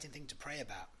exciting thing to pray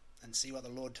about and see what the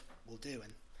Lord will do.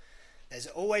 And there's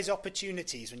always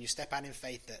opportunities when you step out in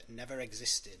faith that never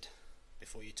existed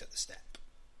before you took the step.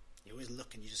 You always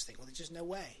look and you just think, well, there's just no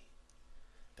way.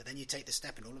 But then you take the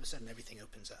step and all of a sudden everything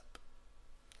opens up.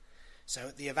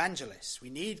 So the evangelists, we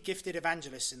need gifted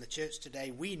evangelists in the church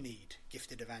today. We need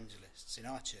gifted evangelists in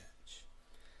our church.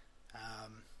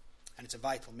 And it's a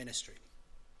vital ministry.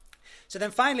 So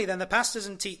then finally, the pastors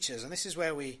and teachers, and this is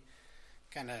where we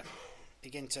kind of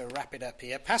begin to wrap it up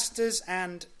here. Pastors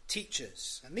and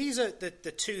teachers. And these are the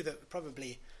two that we're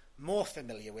probably more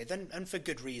familiar with, and for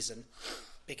good reason,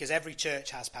 because every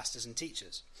church has pastors and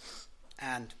teachers.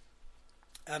 And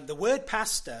the word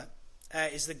pastor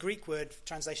is the Greek word,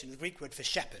 translation, the Greek word for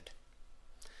shepherd.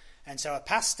 And so a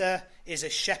pastor is a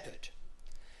shepherd,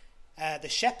 the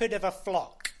shepherd of a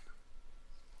flock.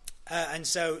 And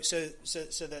so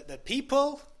the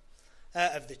people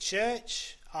of the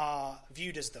church are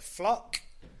viewed as the flock,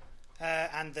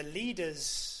 and the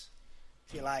leaders,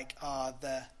 if you like, are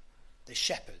the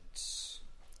shepherds.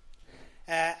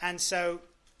 And so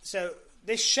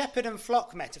this shepherd and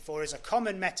flock metaphor is a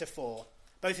common metaphor,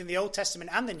 both in the Old Testament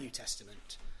and the New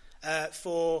Testament,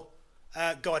 for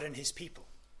God and his people.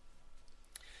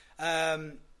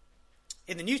 In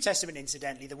the New Testament,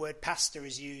 incidentally, the word pastor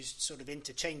is used sort of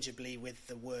interchangeably with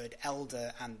the word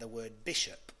elder and the word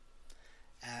bishop.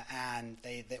 And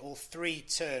they all three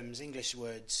terms, English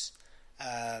words,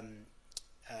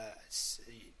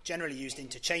 generally used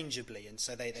interchangeably, and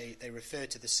so they refer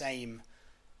to the same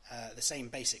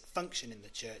basic function in the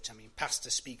church. I mean, pastor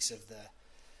speaks of the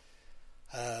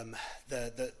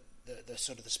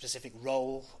sort of the specific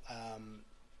role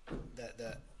that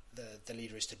the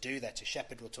leader is to do. They're to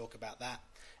shepherd. We'll talk about that.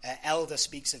 Elder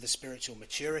speaks of the spiritual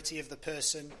maturity of the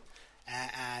person,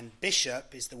 and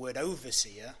bishop is the word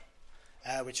overseer,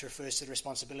 which refers to the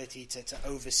responsibility to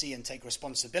oversee and take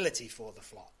responsibility for the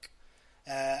flock.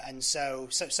 And so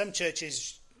some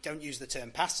churches don't use the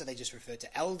term pastor, they just refer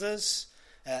to elders.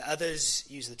 Others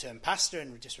use the term pastor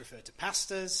and just refer to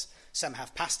pastors. Some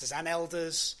have pastors and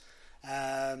elders.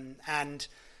 And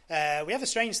we have a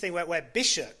strange thing where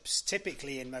bishops,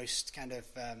 typically in most kind of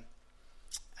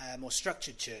more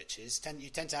structured churches, you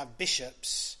tend to have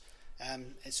bishops.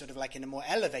 It's sort of like in a more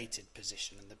elevated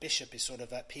position, and the bishop is sort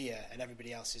of up here and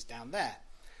everybody else is down there.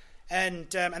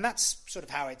 And that's sort of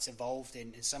how it's evolved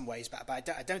in some ways, but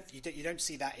you don't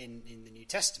see that in the New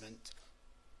Testament.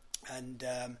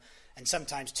 And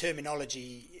sometimes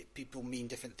terminology, people mean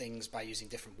different things by using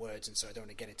different words, and so I don't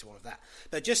want to get into all of that.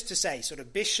 But just to say, sort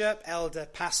of bishop, elder,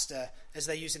 pastor, as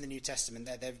they're used in the New Testament,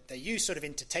 they're used sort of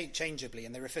interchangeably,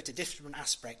 and they refer to different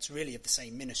aspects, really, of the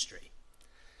same ministry.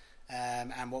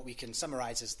 And what we can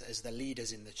summarize as the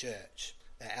leaders in the church.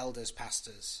 They're elders,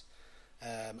 pastors,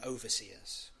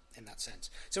 overseers, in that sense.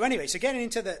 So anyway, so getting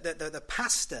into the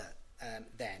pastor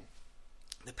then.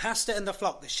 The pastor and the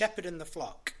flock, the shepherd and the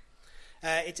flock.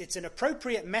 It's an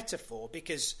appropriate metaphor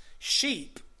because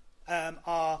sheep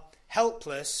are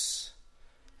helpless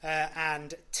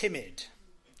and timid.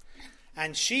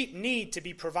 And sheep need to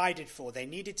be provided for. They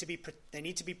need to be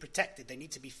protected. They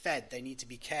need to be fed. They need to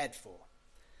be cared for.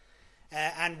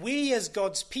 And we as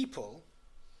God's people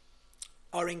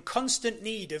are in constant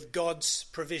need of God's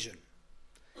provision,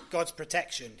 God's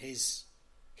protection, his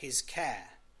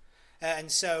care. And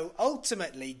so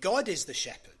ultimately, God is the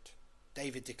shepherd.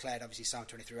 David declared, obviously, Psalm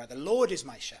 23, right? The Lord is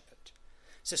my shepherd.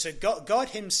 So God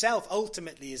himself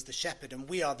ultimately is the shepherd, and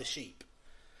we are the sheep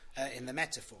in the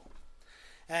metaphor.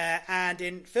 And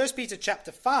in 1 Peter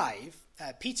chapter 5,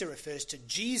 Peter refers to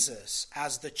Jesus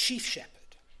as the chief shepherd.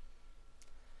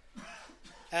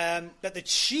 But the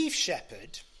chief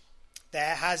shepherd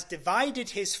there has divided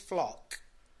his flock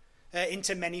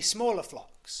into many smaller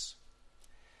flocks.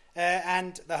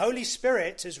 And the Holy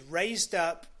Spirit has raised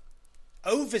up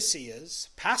overseers,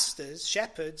 pastors,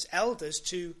 shepherds, elders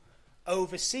to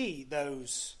oversee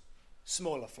those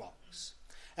smaller flocks.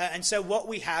 And so what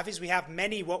we have is we have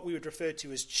many what we would refer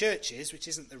to as churches, which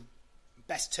isn't the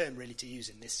best term really to use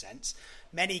in this sense,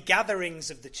 many gatherings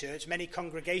of the church, many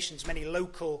congregations, many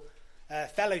local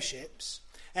fellowships.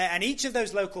 And each of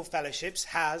those local fellowships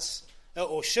has,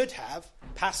 or should have,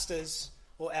 pastors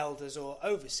or elders or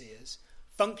overseers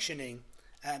functioning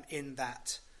in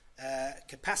that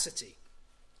capacity.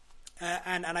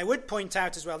 And I would point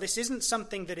out as well, this isn't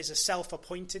something that is a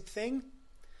self-appointed thing,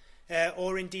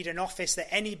 or indeed an office that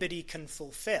anybody can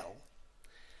fulfill.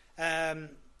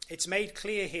 It's made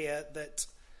clear here that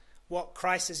what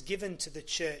Christ has given to the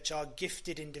church are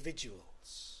gifted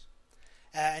individuals.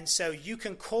 And so you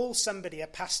can call somebody a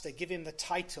pastor, give him the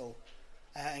title,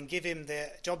 and give him the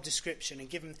job description,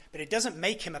 but it doesn't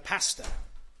make him a pastor.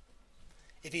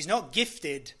 If he's not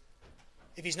gifted,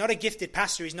 if he's not a gifted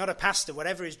pastor, he's not a pastor,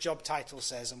 whatever his job title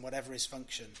says and whatever his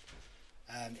function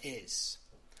is.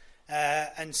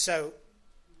 And so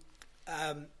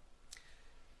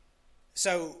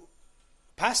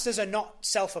pastors are not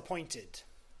self-appointed.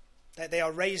 They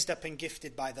are raised up and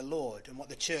gifted by the Lord. And what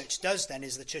the church does then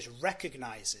is the church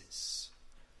recognizes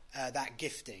that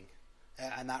gifting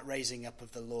and that raising up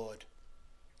of the Lord.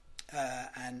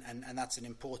 And that's an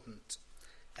important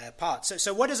part.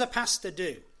 So what does a pastor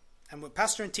do? And with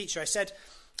pastor and teacher,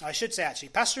 I should say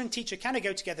pastor and teacher kind of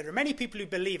go together. There are many people who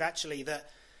believe actually that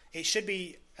it should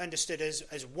be understood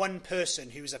as one person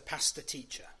who's a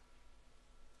pastor-teacher.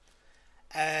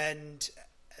 And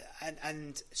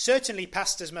certainly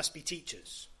pastors must be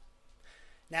teachers.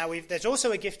 Now, there's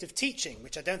also a gift of teaching,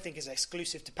 which I don't think is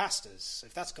exclusive to pastors. So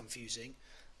if that's confusing,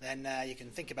 then you can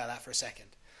think about that for a second.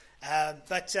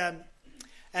 But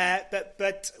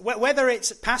whether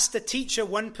it's pastor-teacher,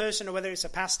 one person, or whether it's a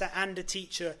pastor and a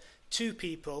teacher, two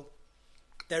people,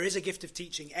 there is a gift of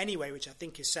teaching anyway, which I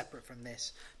think is separate from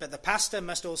this. But the pastor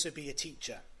must also be a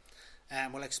teacher.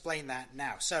 And we'll explain that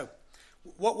now. So,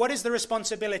 what is the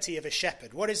responsibility of a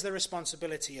shepherd? What is the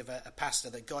responsibility of a pastor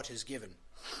that God has given?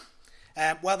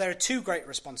 Well, there are two great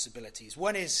responsibilities.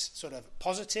 One is sort of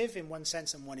positive in one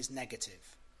sense, and one is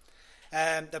negative.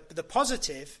 The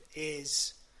positive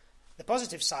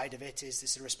side of it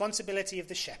is the responsibility of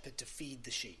the shepherd to feed the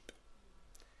sheep.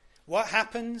 What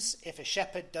happens if a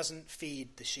shepherd doesn't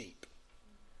feed the sheep?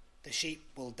 The sheep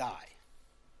will die.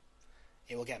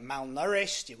 It will get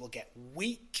malnourished. It will get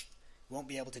weak. It won't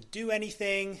be able to do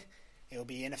anything. It will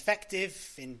be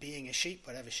ineffective in being a sheep,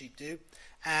 whatever sheep do.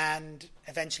 And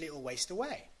eventually it will waste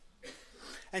away.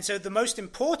 And so the most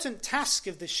important task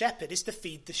of the shepherd is to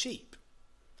feed the sheep.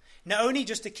 Not only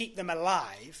just to keep them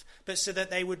alive, but so that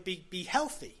they would be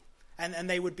healthy and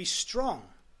they would be strong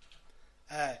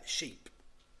sheep.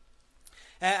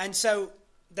 And so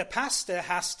the pastor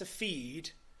has to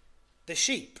feed the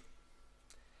sheep.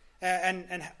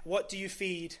 And what do you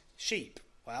feed sheep?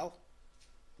 Well,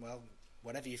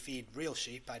 whatever you feed real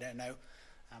sheep, I don't know.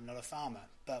 I'm not a farmer.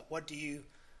 But what do you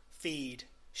feed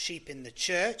sheep in the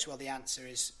church? Well, the answer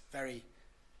is very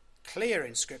clear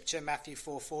in Scripture. Matthew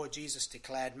 4:4, Jesus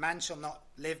declared, "Man shall not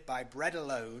live by bread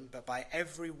alone, but by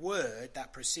every word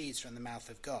that proceeds from the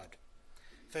mouth of God."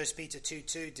 1 Peter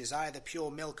 2:2, "Desire the pure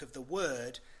milk of the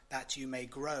word, that you may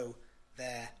grow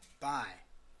thereby."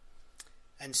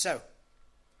 And so,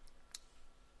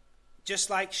 just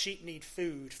like sheep need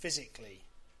food physically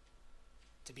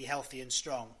to be healthy and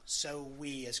strong, so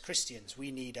we as Christians, we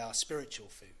need our spiritual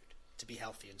food to be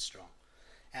healthy and strong.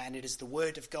 And it is the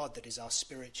word of God that is our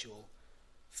spiritual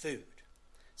food.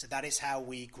 So that is how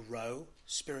we grow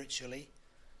spiritually.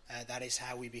 That is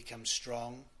how we become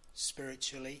strong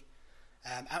spiritually.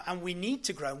 And we need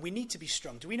to grow and we need to be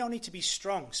strong. Do we not need to be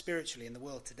strong spiritually in the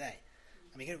world today?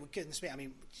 I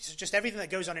mean, just everything that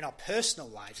goes on in our personal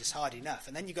lives is hard enough.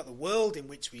 And then you've got the world in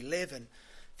which we live and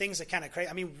things are kind of crazy.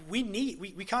 I mean,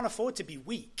 we can't afford to be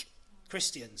weak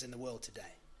Christians in the world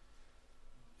today.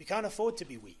 We can't afford to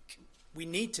be weak. We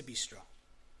need to be strong.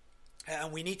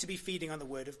 And we need to be feeding on the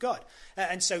Word of God.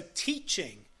 And so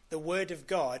teaching the Word of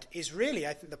God is really,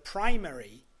 I think, the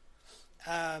primary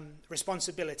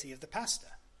responsibility of the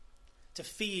pastor, to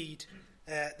feed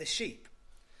the sheep.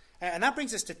 And that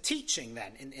brings us to teaching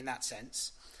then, in that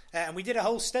sense. And we did a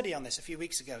whole study on this a few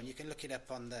weeks ago, and you can look it up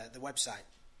on the website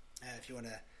if you want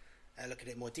to look at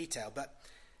it in more detail. But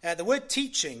the word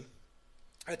teaching,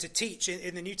 to teach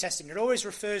in the New Testament, it always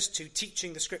refers to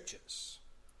teaching the Scriptures.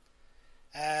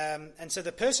 And so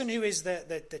the person who is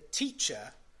the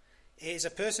teacher is a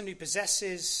person who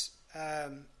possesses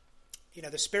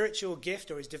the spiritual gift,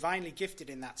 or is divinely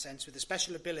gifted in that sense, with a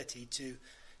special ability to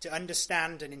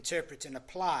understand and interpret and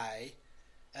apply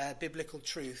biblical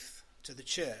truth to the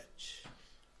church,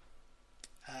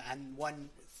 and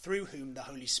one through whom the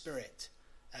Holy Spirit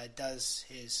does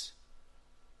his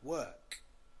work.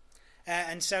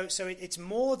 And so it's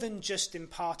more than just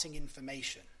imparting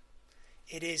information.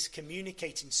 It is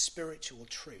communicating spiritual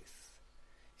truth.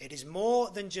 It is more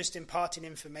than just imparting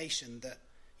information that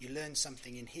you learn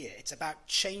something in here. It's about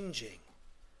changing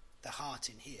the heart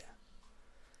in here.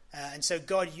 And so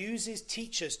God uses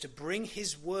teachers to bring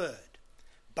his word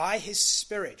by his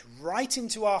Spirit right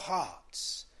into our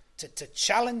hearts, to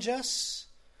challenge us,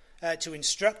 to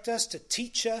instruct us, to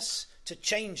teach us, to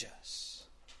change us.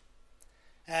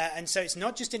 And so it's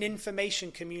not just an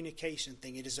information communication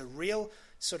thing. It is a real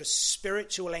sort of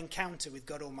spiritual encounter with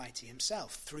God Almighty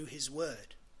himself through his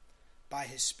word, by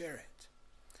his Spirit.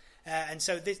 And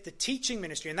so the teaching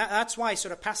ministry, and that's why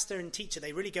sort of pastor and teacher,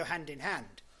 they really go hand in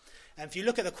hand. And if you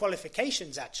look at the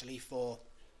qualifications actually for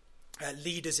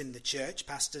leaders in the church,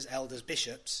 pastors, elders,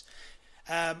 bishops,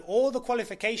 all the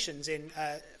qualifications in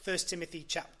 1 Timothy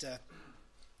chapter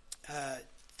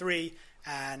 3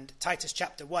 and Titus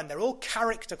chapter 1, they're all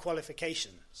character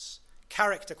qualifications.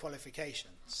 Character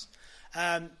qualifications.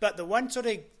 But the one sort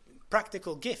of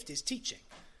practical gift is teaching.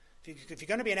 If you're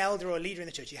going to be an elder or a leader in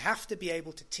the church, you have to be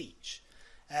able to teach.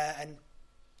 And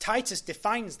Titus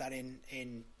defines that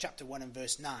in chapter 1 and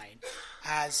verse 9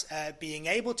 as being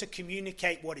able to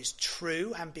communicate what is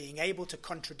true and being able to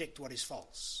contradict what is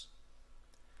false.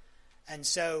 And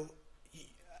so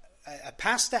a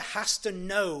pastor has to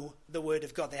know the word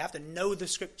of God. They have to know the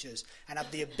scriptures and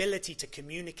have the ability to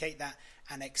communicate that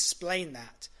and explain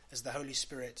that as the Holy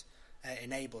Spirit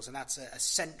enables. And that's a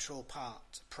central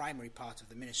part, primary part of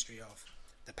the ministry of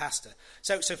the pastor.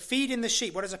 So feeding the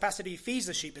sheep. What does a pastor do? He feeds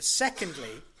the sheep. But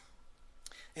secondly,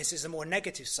 this is the more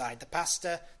negative side. The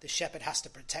pastor, the shepherd, has to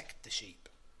protect the sheep.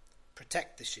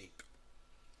 Protect the sheep.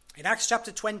 In Acts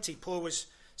chapter 20, Paul was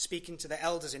speaking to the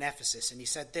elders in Ephesus, and he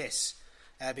said this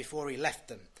before he left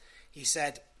them. He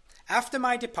said, "After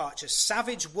my departure,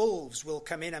 savage wolves will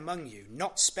come in among you,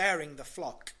 not sparing the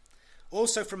flock.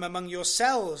 Also from among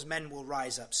yourselves men will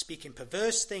rise up, speaking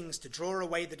perverse things to draw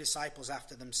away the disciples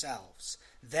after themselves.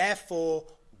 Therefore,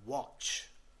 watch."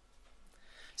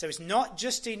 So it's not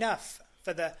just enough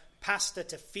for the pastor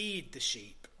to feed the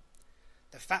sheep.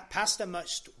 The pastor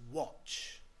must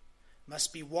watch,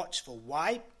 must be watchful.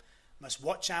 Why? Must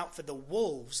watch out for the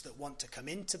wolves that want to come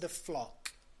into the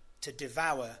flock to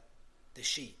devour the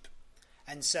sheep.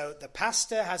 And so the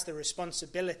pastor has the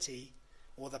responsibility,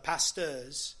 or the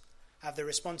pastors have the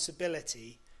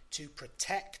responsibility to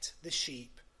protect the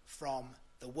sheep from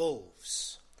the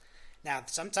wolves. Now,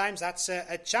 sometimes that's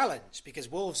a challenge, because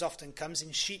wolves often comes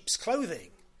in sheep's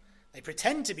clothing. They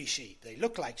pretend to be sheep. They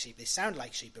look like sheep. They sound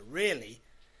like sheep. But really,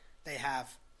 they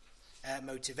have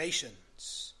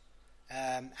motivations.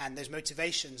 And those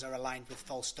motivations are aligned with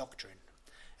false doctrine.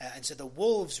 And so the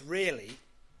wolves really,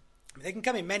 they can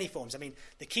come in many forms. I mean,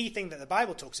 the key thing that the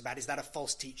Bible talks about is that of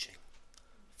false teaching,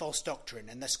 false doctrine,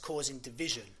 and thus causing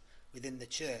division within the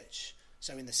church,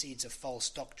 sowing the seeds of false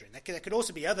doctrine. There could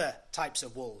also be other types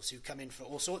of wolves who come in for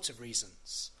all sorts of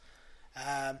reasons.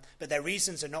 But their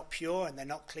reasons are not pure, and they're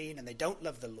not clean, and they don't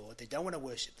love the Lord. They don't want to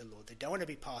worship the Lord. They don't want to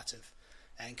be part of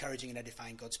encouraging and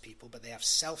edifying God's people, but they have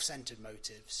self-centered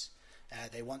motives.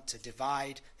 They want to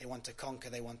divide, they want to conquer,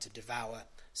 they want to devour,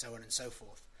 so on and so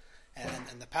forth.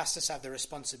 And the pastors have the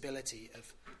responsibility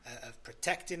of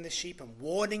protecting the sheep and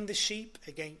warning the sheep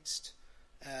against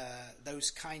those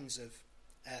kinds of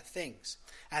things.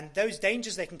 And those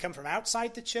dangers, they can come from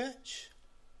outside the church,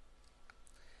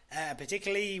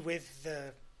 particularly with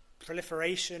the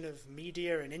proliferation of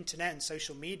media and internet and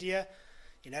social media.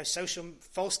 You know,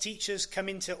 false teachers come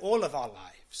into all of our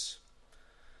lives.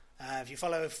 If you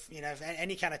follow,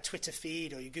 any kind of Twitter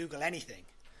feed, or you Google anything.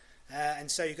 And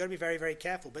so you've got to be very, very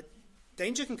careful. But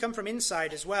danger can come from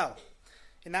inside as well.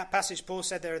 In that passage, Paul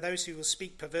said there are those who will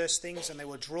speak perverse things, and they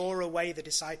will draw away the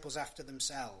disciples after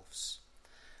themselves.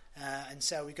 And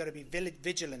so we've got to be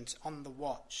vigilant, on the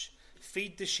watch.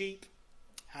 Feed the sheep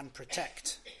and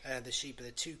protect the sheep are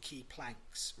the two key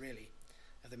planks, really,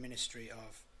 of the ministry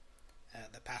of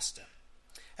the pastor.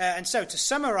 And so to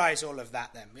summarize all of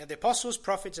that then, we have the apostles,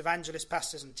 prophets, evangelists,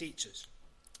 pastors and teachers.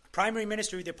 Primary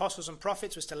ministry of the apostles and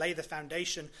prophets was to lay the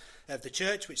foundation of the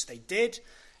church, which they did,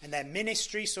 and their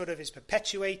ministry sort of is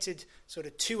perpetuated sort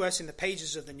of to us in the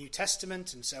pages of the New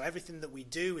Testament, and so everything that we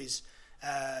do is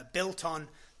built on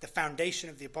the foundation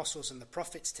of the apostles and the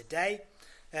prophets today.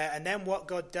 And then what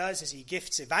God does is he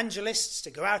gifts evangelists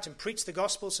to go out and preach the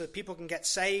gospel so that people can get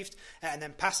saved, and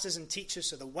then pastors and teachers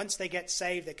so that once they get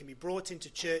saved they can be brought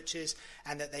into churches,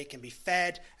 and that they can be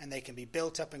fed and they can be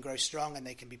built up and grow strong, and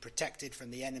they can be protected from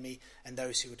the enemy and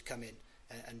those who would come in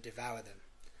and devour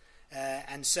them.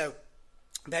 And so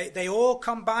they all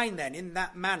combine then in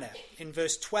that manner in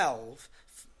verse 12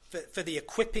 for the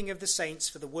equipping of the saints,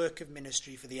 for the work of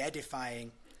ministry, for the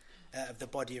edifying of the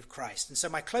body of Christ. And so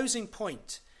my closing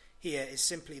point here is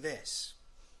simply this.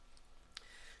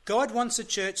 God wants a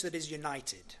church that is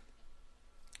united.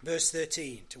 Verse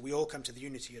 13, till we all come to the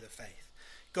unity of the faith.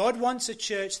 God wants a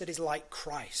church that is like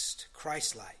Christ,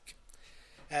 Christ-like,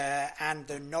 and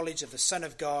the knowledge of the Son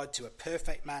of God, to a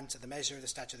perfect man, to the measure of the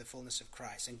stature of the fullness of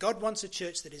Christ. And God wants a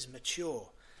church that is mature,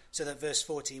 so that, verse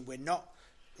 14, we're not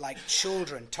like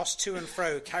children, tossed to and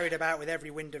fro, carried about with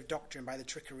every wind of doctrine by the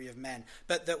trickery of men,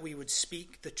 but that we would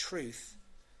speak the truth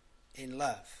in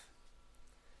love.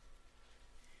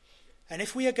 And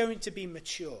if we are going to be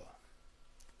mature,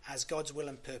 as God's will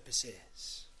and purpose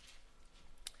is,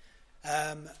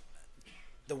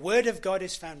 the word of God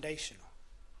is foundational.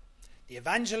 The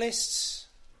evangelists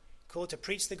called to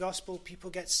preach the gospel, people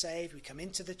get saved, we come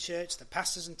into the church, the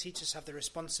pastors and teachers have the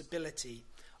responsibility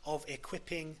of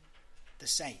equipping the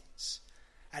saints.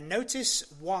 And notice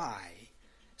why: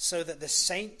 so that the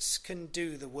saints can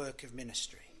do the work of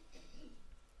ministry.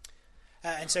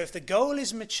 And so if the goal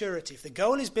is maturity, if the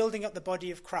goal is building up the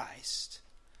body of Christ,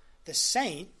 the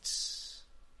saints,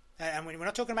 and we're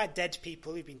not talking about dead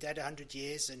people who've been dead 100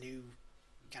 years and who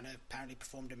kind of apparently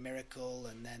performed a miracle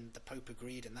and then the Pope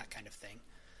agreed and that kind of thing.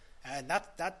 And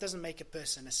that doesn't make a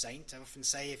person a saint. I often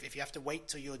say if you have to wait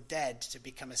till you're dead to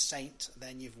become a saint,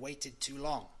 then you've waited too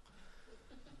long.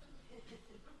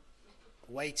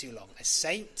 Way too long. A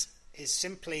saint is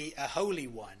simply a holy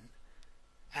one,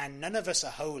 and none of us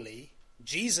are holy.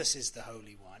 Jesus is the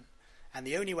holy one, and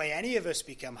the only way any of us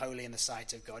become holy in the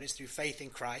sight of God is through faith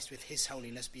in Christ, with his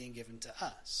holiness being given to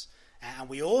us. And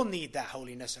we all need that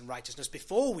holiness and righteousness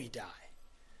before we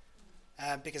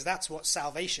die, because that's what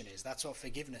salvation is, that's what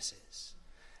forgiveness is.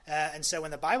 And so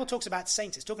when the Bible talks about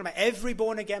saints, it's talking about every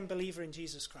born-again believer in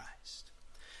Jesus Christ.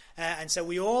 And so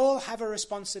we all have a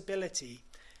responsibility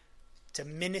to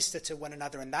minister to one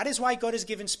another, and that is why God has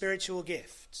given spiritual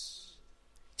gifts,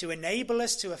 to enable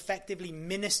us to effectively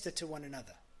minister to one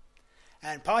another.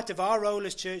 And part of our role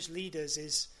as church leaders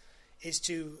is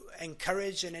to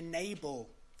encourage and enable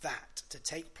that to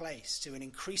take place to an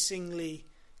increasingly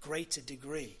greater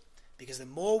degree, because the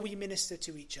more we minister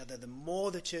to each other, the more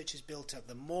the church is built up,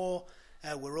 the more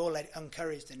we're all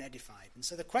encouraged and edified. And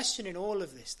so the question in all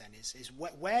of this then is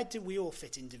where do we all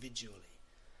fit individually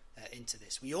into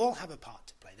this? We all have a part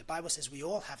to play. The Bible says we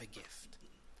all have a gift,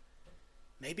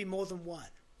 maybe more than one.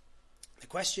 The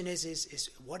question is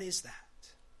what is that?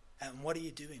 And what are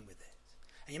you doing with it?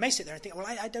 And you may sit there and think, well,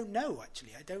 I don't know,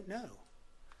 actually. I don't know.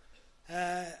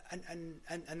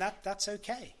 And that's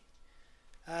okay.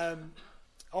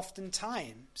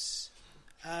 Oftentimes,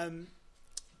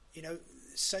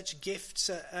 such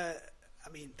gifts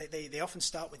they often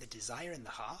start with a desire in the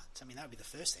heart. I mean, that would be the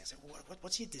first thing. I say, well,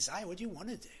 what's your desire? What do you want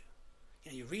to do?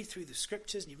 You read through the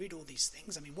scriptures and you read all these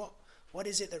things. I mean, what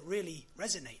is it that really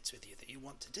resonates with you that you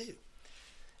want to do?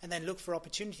 And then look for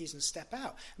opportunities and step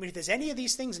out. I mean, if there's any of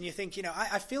these things and you think,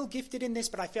 I feel gifted in this,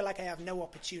 but I feel like I have no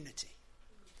opportunity,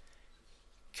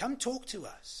 come talk to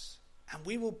us, and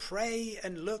we will pray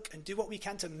and look and do what we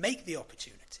can to make the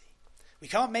opportunity. We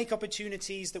can't make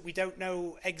opportunities that we don't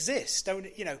know exist.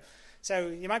 So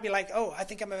you might be like, oh, I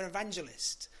think I'm an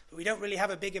evangelist, but we don't really have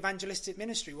a big evangelistic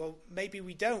ministry. Well, maybe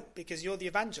we don't, because you're the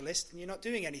evangelist and you're not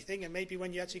doing anything. And maybe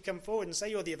when you actually come forward and say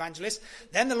you're the evangelist,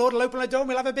 then the Lord will open the door and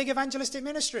we'll have a big evangelistic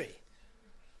ministry.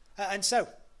 And so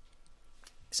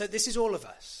this is all of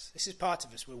us. This is part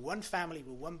of us. We're one family.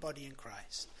 We're one body in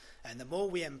Christ. And the more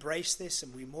we embrace this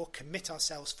and we more commit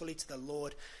ourselves fully to the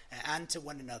Lord and to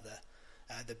one another,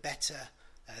 the better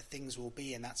things will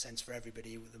be in that sense for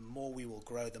everybody. The more we will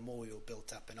grow, the more we will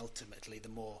build up, and ultimately the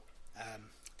more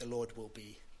the Lord will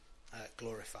be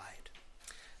glorified.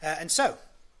 And so,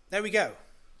 there we go.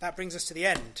 That brings us to the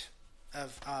end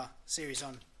of our series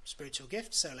on spiritual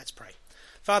gifts. So let's pray.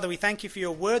 Father, we thank you for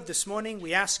your word this morning.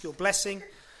 We ask your blessing,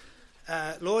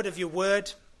 Lord, of your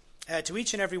word to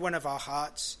each and every one of our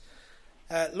hearts.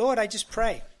 Lord, I just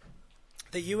pray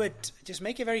that you would just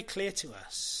make it very clear to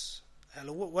us,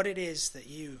 Lord, what it is that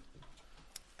you,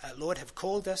 Lord, have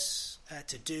called us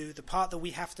to do, the part that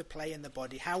we have to play in the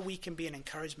body, how we can be an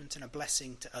encouragement and a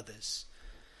blessing to others.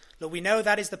 Lord, we know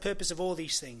that is the purpose of all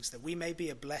these things, that we may be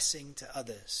a blessing to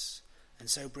others and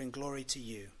so bring glory to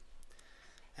you.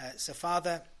 So,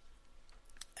 Father,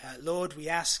 Lord, we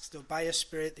ask, Lord, by your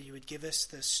Spirit, that you would give us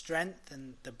the strength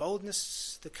and the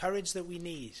boldness, the courage that we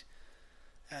need,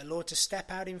 Lord, to step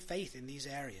out in faith in these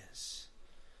areas.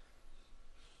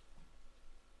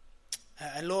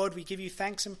 And Lord, we give you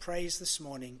thanks and praise this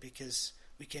morning, because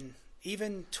we can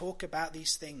even talk about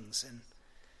these things. And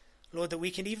Lord, that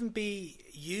we can even be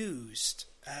used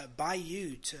by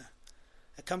you to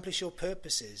accomplish your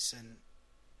purposes. And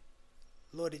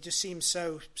Lord, it just seems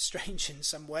so strange in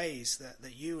some ways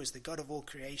that you, as the God of all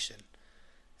creation,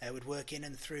 would work in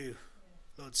and through,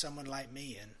 Lord, someone like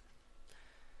me. And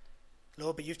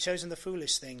Lord, but you've chosen the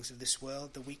foolish things of this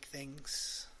world, the weak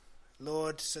things,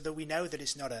 Lord, so that we know that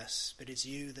it's not us, but it's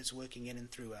you that's working in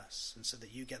and through us, and so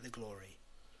that you get the glory.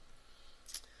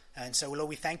 And so, Lord,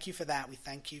 we thank you for that. We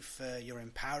thank you for your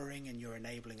empowering and your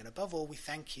enabling. And above all, we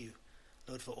thank you,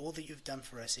 Lord, for all that you've done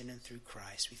for us in and through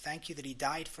Christ. We thank you that he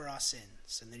died for our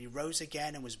sins and that he rose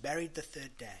again and was buried the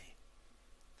third day.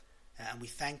 And we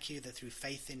thank you that through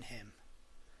faith in him,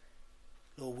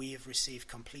 Lord, we have received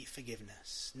complete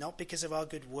forgiveness. Not because of our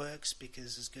good works,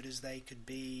 because as good as they could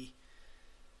be,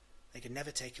 they could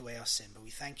never take away our sin. But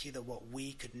we thank you that what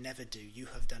we could never do, you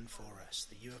have done for us,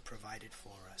 that you have provided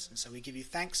for us. And so we give you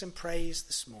thanks and praise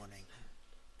this morning.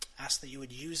 Ask that you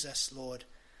would use us, Lord,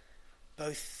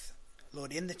 both,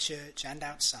 Lord, in the church and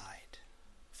outside,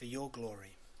 for your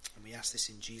glory. And we ask this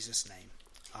in Jesus' name.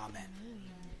 Amen.